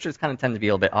scriptures kind of tend to be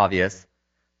a little bit obvious.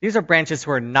 These are branches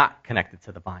who are not connected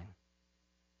to the vine.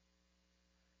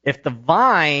 If the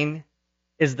vine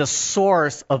is the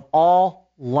source of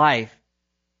all life,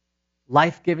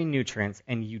 life-giving nutrients,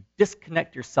 and you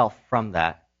disconnect yourself from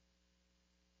that,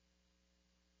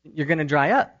 you're going to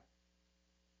dry up.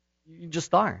 You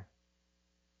just are.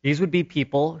 These would be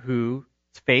people whose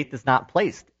faith is not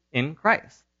placed in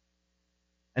Christ.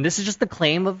 And this is just the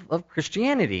claim of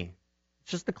Christianity.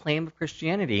 It's just the claim of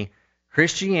Christianity.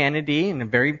 Christianity, in a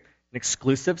very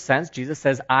exclusive sense, Jesus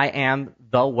says, I am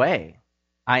the way.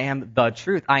 I am the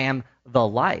truth. I am the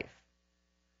life.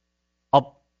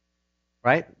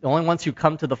 Right? The only ones who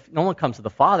no one comes to the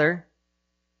Father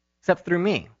except through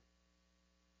me.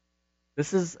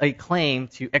 This is a claim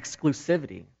to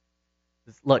exclusivity.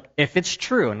 Look, if it's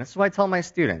true, and this is what I tell my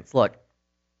students, look,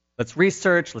 let's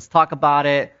research, let's talk about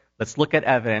it, let's look at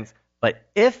evidence, but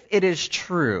if it is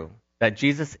true that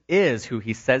Jesus is who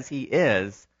he says he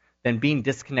is, then being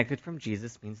disconnected from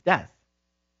Jesus means death.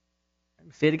 Let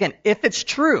me say it again. If it's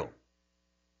true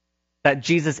that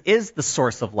Jesus is the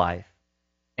source of life,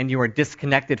 and you are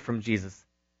disconnected from Jesus,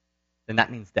 then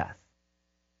that means death.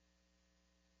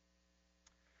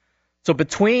 So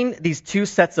between these 2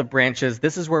 sets of branches,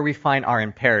 this is where we find our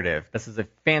imperative. This is a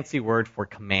fancy word for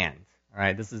command. All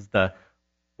right? This is the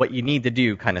what you need to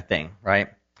do kind of thing, right?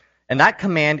 And that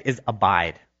command is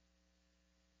abide.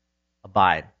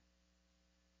 Abide.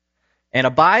 And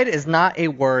abide is not a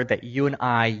word that you and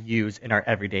I use in our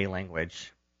everyday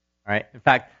language. All right? In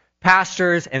fact,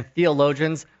 pastors and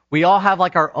theologians, we all have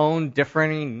like our own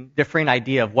differing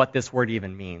idea of what this word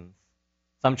even means.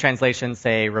 Some translations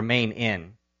say remain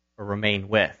in or remain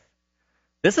with.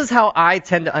 This is how I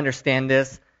tend to understand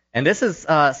this, and this is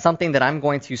something that I'm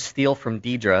going to steal from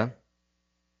Deidre,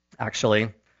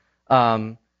 actually,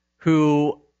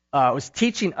 who was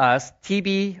teaching us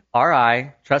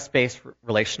TBRI, Trust-Based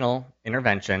Relational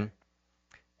Intervention.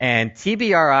 And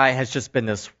TBRI has just been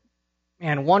this,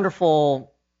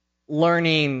 wonderful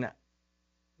learning,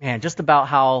 just about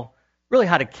how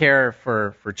to care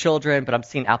for children, but I'm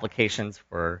seeing applications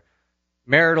for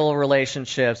marital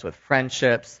relationships, with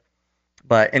friendships.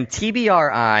 But in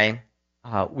TBRI,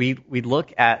 we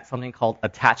look at something called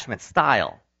attachment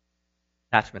style.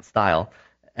 Attachment style.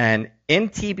 And in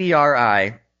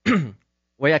TBRI, the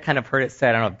way I kind of heard it said,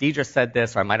 I don't know if Deidre said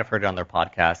this or I might have heard it on their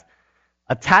podcast,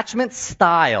 attachment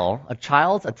style, a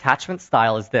child's attachment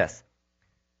style is this,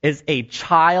 is a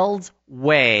child's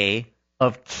way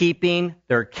of keeping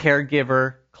their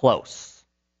caregiver close.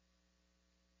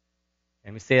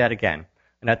 Let me say that again.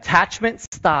 An attachment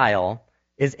style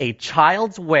is a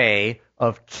child's way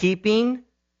of keeping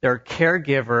their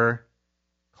caregiver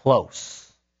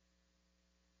close.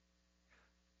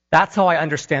 That's how I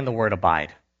understand the word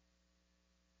abide.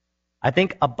 I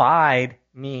think abide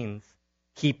means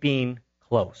keeping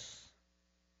close.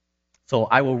 So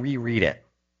I will reread it.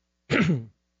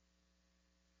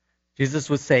 Jesus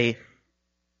would say,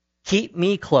 keep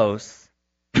me close,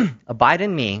 abide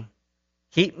in me,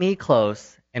 keep me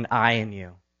close, and I in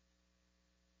you.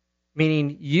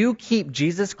 Meaning you keep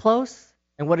Jesus close,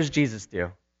 and what does Jesus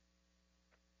do?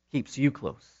 Keeps you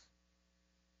close.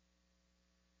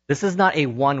 This is not a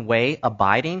one-way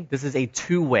abiding. This is a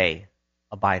two-way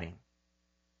abiding.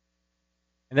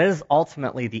 And that is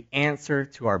ultimately the answer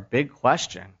to our big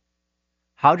question.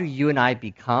 How do you and I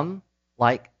become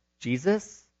like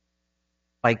Jesus?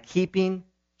 By keeping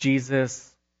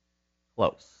Jesus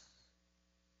close.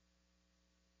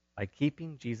 By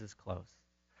keeping Jesus close.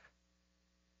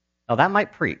 Now that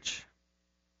might preach,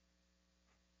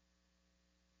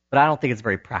 but I don't think it's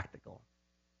very practical.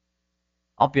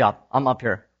 I'm up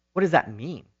here. What does that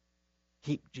mean?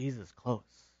 Keep Jesus close.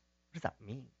 What does that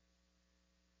mean?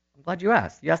 I'm glad you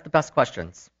asked. You asked the best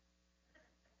questions.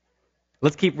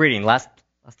 Let's keep reading. Last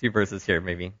two verses here,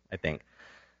 maybe, I think.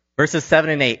 Verses 7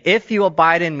 and 8. If you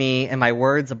abide in me and my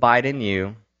words abide in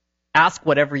you, ask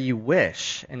whatever you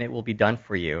wish, and it will be done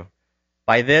for you.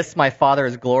 By this my Father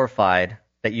is glorified,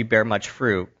 that you bear much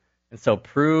fruit, and so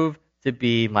prove to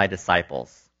be my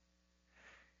disciples.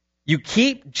 You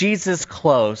keep Jesus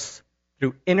close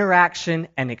through interaction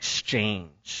and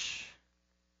exchange.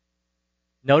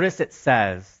 Notice it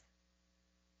says,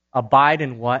 abide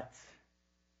in what?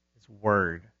 His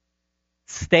word.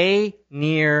 Stay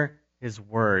near his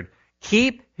word.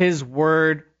 Keep his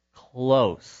word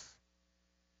close.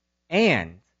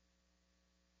 And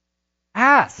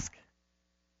ask.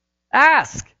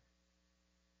 Ask.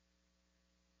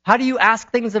 How do you ask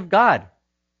things of God?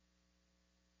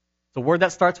 It's a word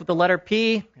that starts with the letter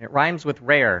P. It rhymes with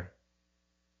rare.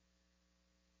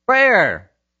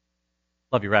 Prayer.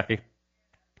 Love you, Rafi.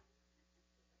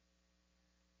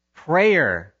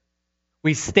 Prayer.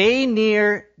 We stay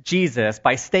near Jesus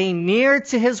by staying near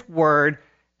to his word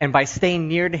and by staying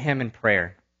near to him in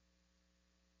prayer.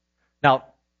 Now,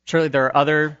 surely there are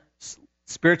other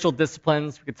spiritual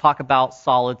disciplines. We could talk about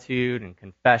solitude and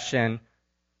confession,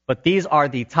 but these are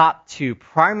the top two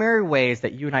primary ways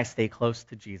that you and I stay close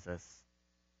to Jesus.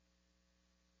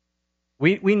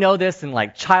 We know this in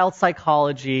like child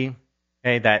psychology,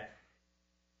 okay, that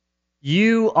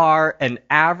you are an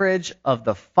average of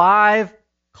the 5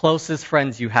 closest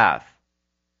friends you have.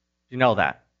 You know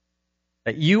that?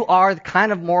 That you are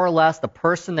kind of more or less the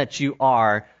person that you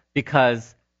are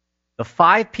because the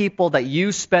 5 people that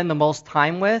you spend the most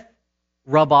time with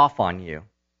rub off on you.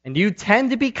 And you tend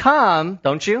to become,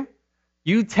 don't you?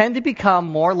 You tend to become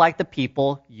more like the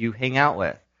people you hang out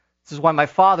with. This is why my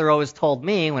father always told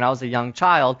me when I was a young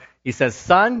child, he says,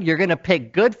 son, you're going to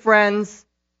pick good friends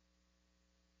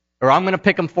or I'm going to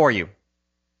pick them for you.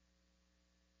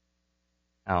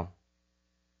 Now,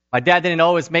 my dad didn't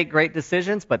always make great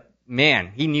decisions, but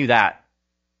man, he knew that.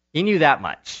 He knew that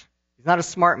much. He's not a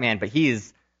smart man, but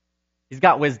he's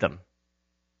got wisdom.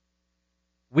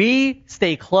 We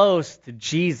stay close to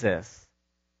Jesus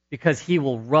because he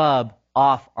will rub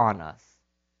off on us.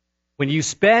 When you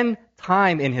spend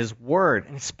time in his word,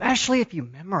 and especially if you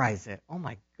memorize it, oh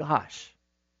my gosh,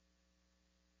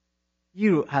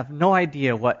 you have no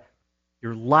idea what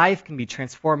Your life can be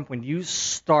transformed when you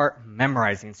start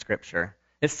memorizing Scripture.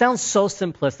 It sounds so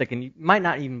simplistic, and you might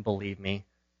not even believe me,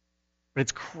 but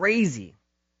it's crazy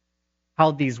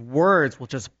how these words will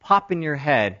just pop in your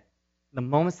head in the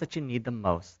moments that you need them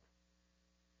most.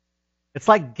 It's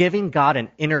like giving God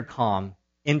an intercom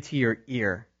into your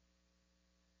ear.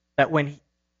 That when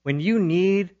you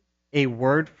need a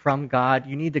word from God,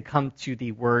 you need to come to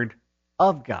the word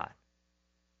of God.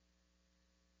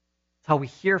 It's how we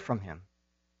hear from Him.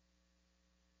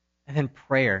 And then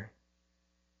prayer.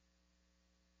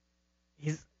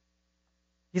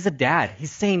 He's a dad.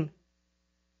 He's saying,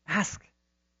 ask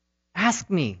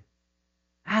me,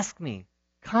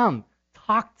 come,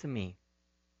 talk to me.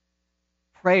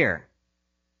 Prayer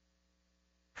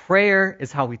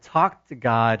is how we talk to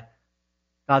God.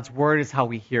 God's word is how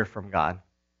we hear from God.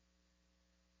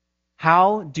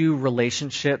 How do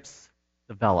relationships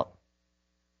develop?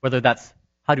 Whether that's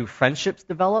how do friendships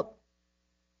develop?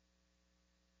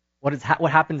 What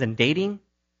happens in dating?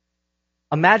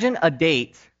 Imagine a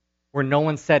date where no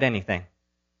one said anything.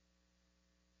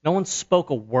 No one spoke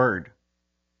a word.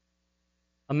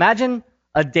 Imagine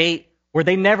a date where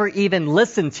they never even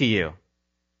listened to you.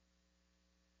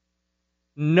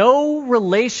 No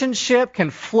relationship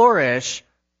can flourish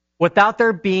without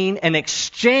there being an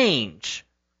exchange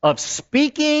of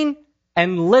speaking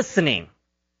and listening.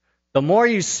 The more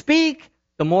you speak,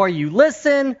 the more you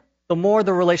listen, the more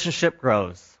the relationship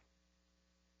grows.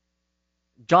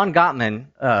 John Gottman,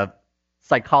 a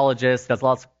psychologist, does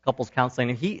lots of couples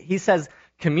counseling, and he says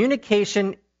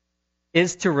communication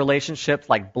is to relationships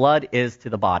like blood is to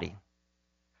the body.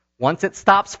 Once it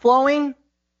stops flowing,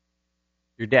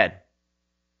 you're dead.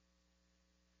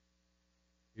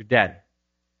 You're dead.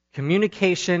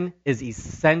 Communication is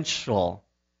essential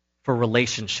for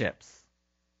relationships.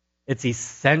 It's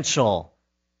essential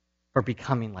for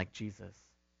becoming like Jesus.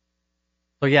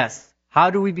 So yes,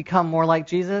 how do we become more like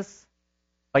Jesus?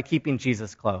 By keeping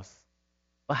Jesus close.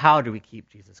 But how do we keep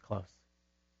Jesus close?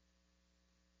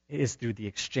 It is through the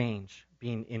exchange,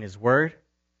 being in His Word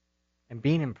and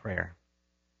being in prayer.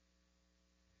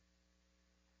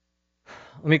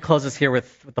 Let me close this here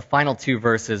with the final two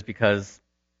verses, because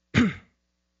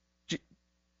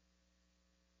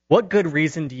what good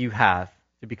reason do you have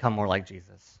to become more like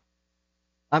Jesus?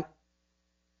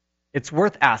 It's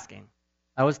worth asking.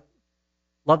 I always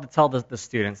love to tell the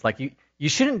students, like, you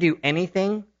shouldn't do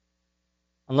anything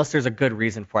unless there's a good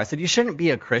reason for it. I said, you shouldn't be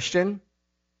a Christian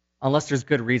unless there's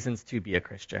good reasons to be a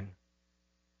Christian.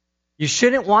 You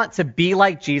shouldn't want to be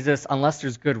like Jesus unless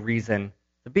there's good reason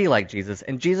to be like Jesus.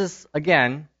 And Jesus,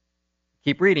 again,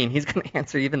 keep reading, He's going to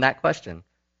answer even that question.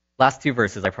 Last two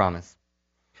verses, I promise.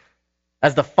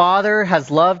 As the Father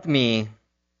has loved me,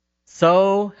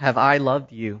 so have I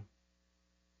loved you.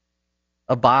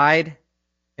 Abide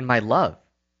in my love.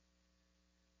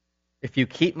 If you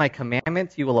keep my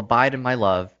commandments, you will abide in my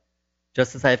love,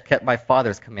 just as I have kept my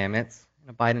Father's commandments and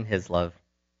abide in His love.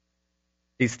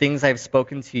 These things I have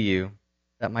spoken to you,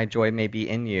 that my joy may be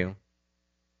in you,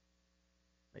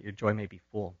 that your joy may be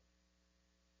full.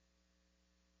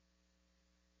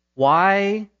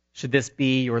 Why should this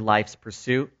be your life's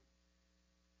pursuit?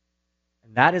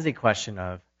 And that is a question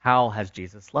of, how has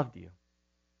Jesus loved you?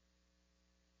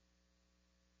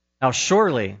 Now,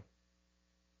 surely,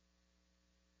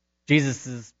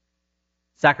 Jesus'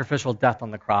 sacrificial death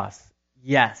on the cross,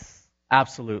 yes,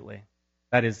 absolutely.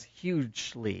 That is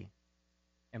hugely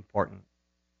important.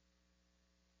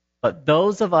 But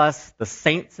those of us, the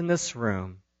saints in this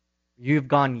room, you've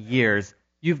gone years,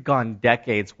 you've gone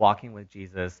decades walking with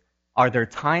Jesus. Are there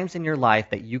times in your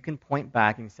life that you can point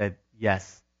back and say,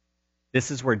 yes, this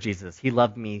is where Jesus, He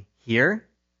loved me here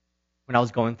when I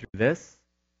was going through this,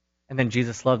 and then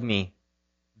Jesus loved me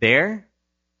there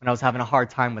when I was having a hard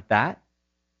time with that,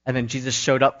 and then Jesus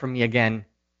showed up for me again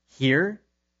here?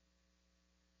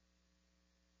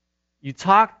 You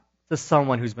talk to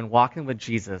someone who's been walking with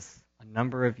Jesus a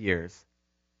number of years,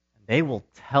 and they will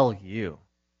tell you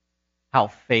how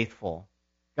faithful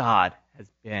God has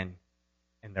been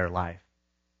in their life.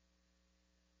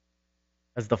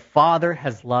 As the Father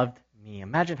has loved me.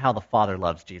 Imagine how the Father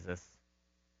loves Jesus.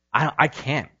 I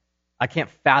can't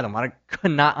fathom. I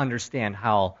could not understand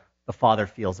how the Father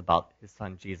feels about His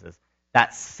Son Jesus.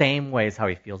 That same way is how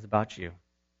He feels about you.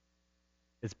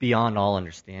 It's beyond all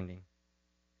understanding.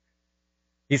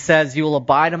 He says, you will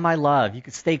abide in my love. You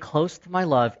can stay close to my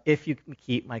love if you can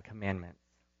keep my commandments.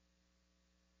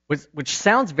 Which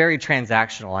sounds very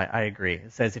transactional, I agree.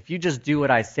 It says, if you just do what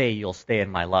I say, you'll stay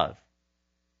in my love.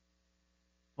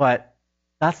 But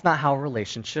that's not how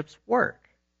relationships work.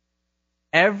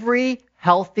 Every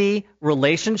healthy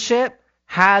relationship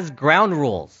has ground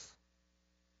rules.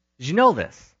 Did you know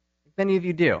this? Many of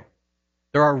you do.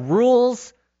 There are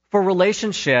rules for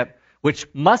relationship which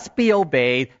must be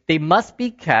obeyed. They must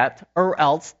be kept, or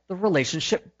else the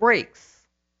relationship breaks.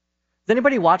 Has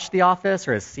anybody watched The Office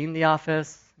or has seen The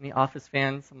Office? Any Office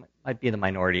fans? I might be the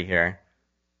minority here.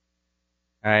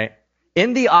 All right.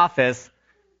 In The Office,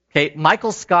 okay,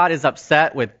 Michael Scott is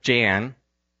upset with Jan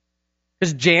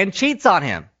because Jan cheats on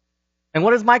him. And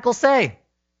what does Michael say?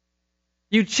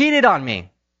 You cheated on me.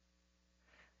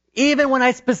 Even when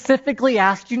I specifically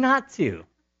asked you not to.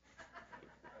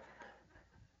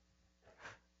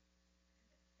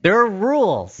 There are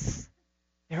rules.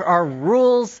 There are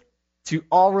rules to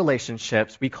all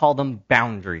relationships. We call them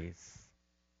boundaries.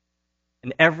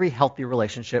 And every healthy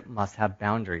relationship must have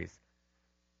boundaries.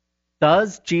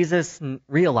 Does Jesus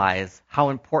realize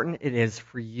how important it is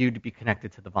for you to be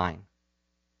connected to the vine?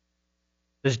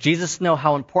 Does Jesus know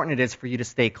how important it is for you to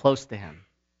stay close to him?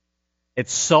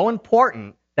 It's so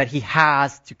important that he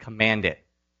has to command it.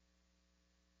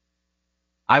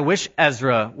 I wish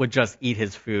Ezra would just eat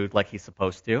his food like he's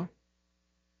supposed to.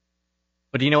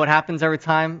 But do you know what happens every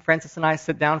time Francis and I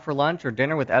sit down for lunch or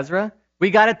dinner with Ezra? We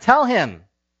got to tell him,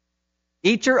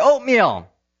 eat your oatmeal,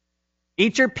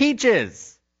 eat your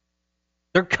peaches.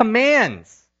 They're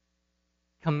commands.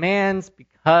 Commands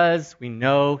because we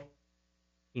know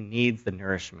he needs the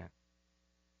nourishment.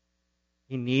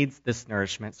 He needs this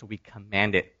nourishment, so we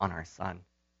command it on our son.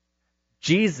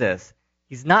 Jesus,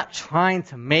 he's not trying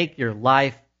to make your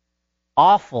life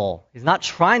awful. He's not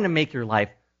trying to make your life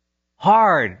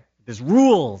hard. There's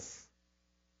rules.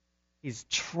 He's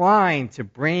trying to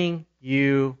bring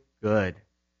you good.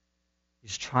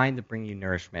 He's trying to bring you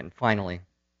nourishment. And finally,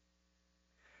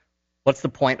 what's the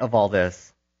point of all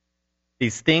this?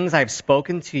 These things I've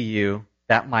spoken to you,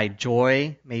 that my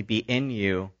joy may be in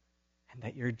you, and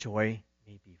that your joy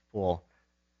may be full.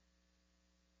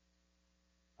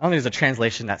 I don't think there's a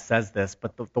translation that says this,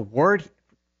 but the word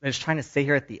that it's trying to say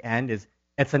here at the end is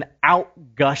it's an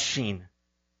outgushing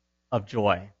of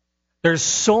joy. There's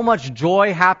so much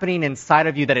joy happening inside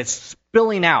of you that it's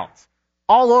spilling out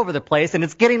all over the place, and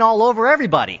it's getting all over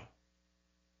everybody.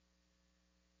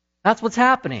 That's what's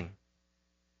happening.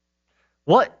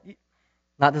 This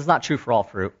is not true for all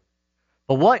fruit.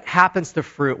 But what happens to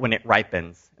fruit when it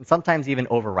ripens, and sometimes even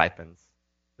over-ripens?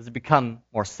 Does it become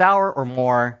more sour or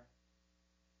more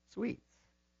sweet?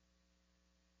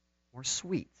 More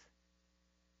sweet.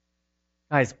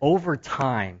 Guys, over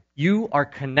time, you are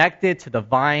connected to the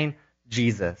vine,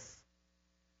 Jesus,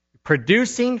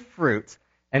 producing fruit.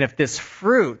 And if this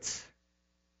fruit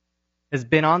has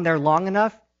been on there long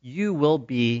enough, you will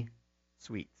be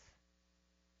sweet.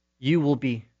 You will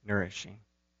be nourishing.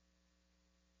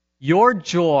 Your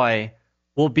joy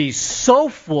will be so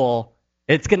full,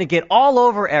 it's going to get all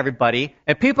over everybody,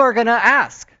 and people are going to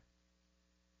ask,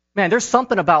 man, there's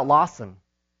something about Lawson.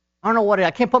 I don't know what I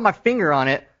can't put my finger on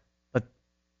it, but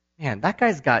man, that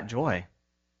guy's got joy.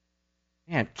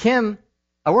 Man, Kim,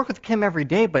 I work with Kim every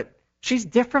day, but she's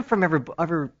different from every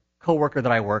other coworker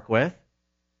that I work with.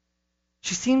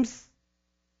 She seems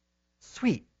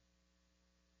sweet.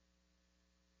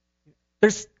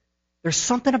 There's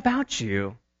something about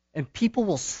you, and people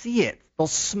will see it. They'll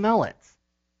smell it.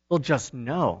 They'll just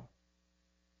know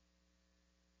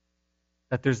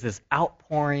that there's this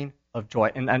outpouring of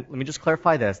joy. And let me just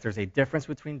clarify this. There's a difference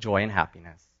between joy and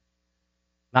happiness.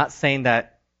 Not saying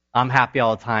that I'm happy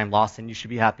all the time. Lawson, you should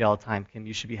be happy all the time. Kim,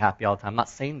 you should be happy all the time. I'm not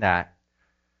saying that.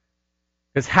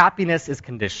 Because happiness is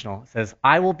conditional. It says,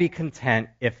 I will be content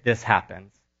if this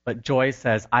happens. But joy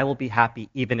says, I will be happy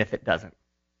even if it doesn't.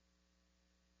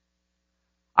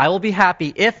 I will be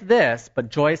happy if this, but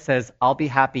joy says, I'll be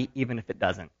happy even if it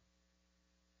doesn't.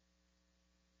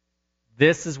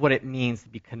 This is what it means to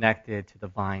be connected to the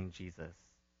vine, Jesus.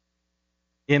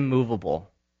 Immovable.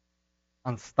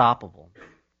 Unstoppable.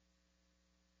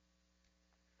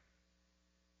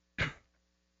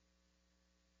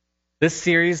 This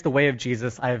series, The Way of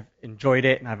Jesus, I've enjoyed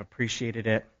it and I've appreciated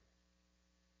it.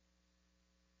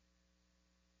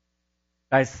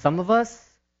 Guys, some of us,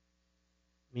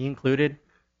 me included,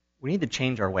 we need to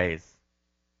change our ways.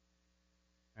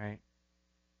 Right?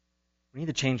 We need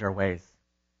to change our ways.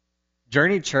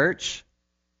 Journey Church,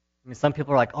 I mean, some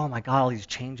people are like, oh my God, all these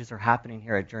changes are happening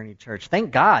here at Journey Church.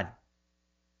 Thank God.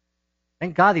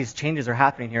 Thank God these changes are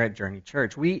happening here at Journey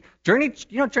Church. Journey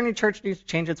Church needs to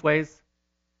change its ways.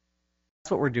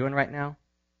 That's what we're doing right now.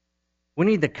 We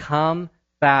need to come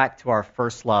back to our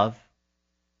first love.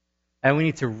 And we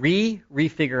need to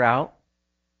refigure out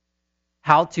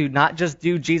how to not just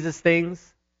do Jesus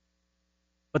things,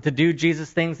 but to do Jesus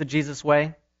things the Jesus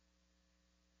way.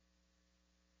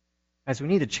 Guys, we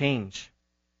need to change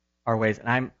our ways.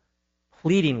 And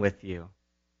pleading with you,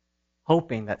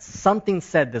 hoping that something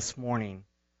said this morning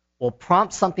will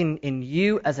prompt something in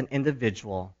you as an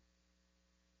individual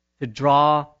to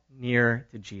draw near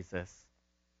to Jesus.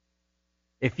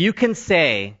 If you can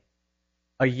say,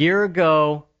 a year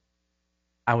ago,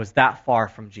 I was that far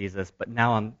from Jesus, but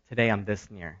today I'm this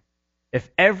near. If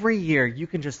every year you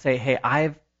can just say, hey,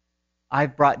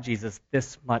 I've brought Jesus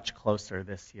this much closer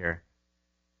this year,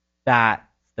 that's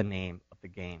the name of the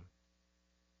game.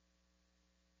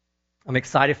 I'm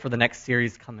excited for the next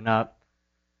series coming up,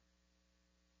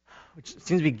 which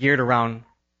seems to be geared around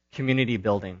community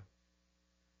building.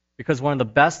 Because one of the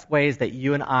best ways that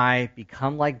you and I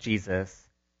become like Jesus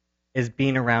is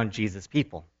being around Jesus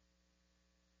people.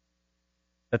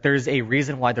 That there's a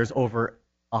reason why there's over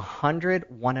 100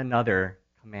 one another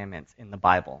commandments in the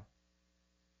Bible.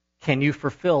 Can you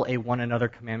fulfill a one another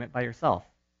commandment by yourself?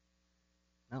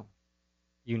 No.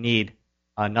 You need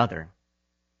another.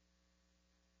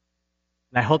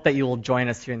 And I hope that you will join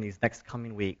us here in these next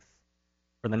coming weeks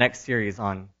for the next series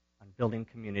on building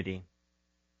community.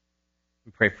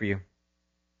 We pray for you.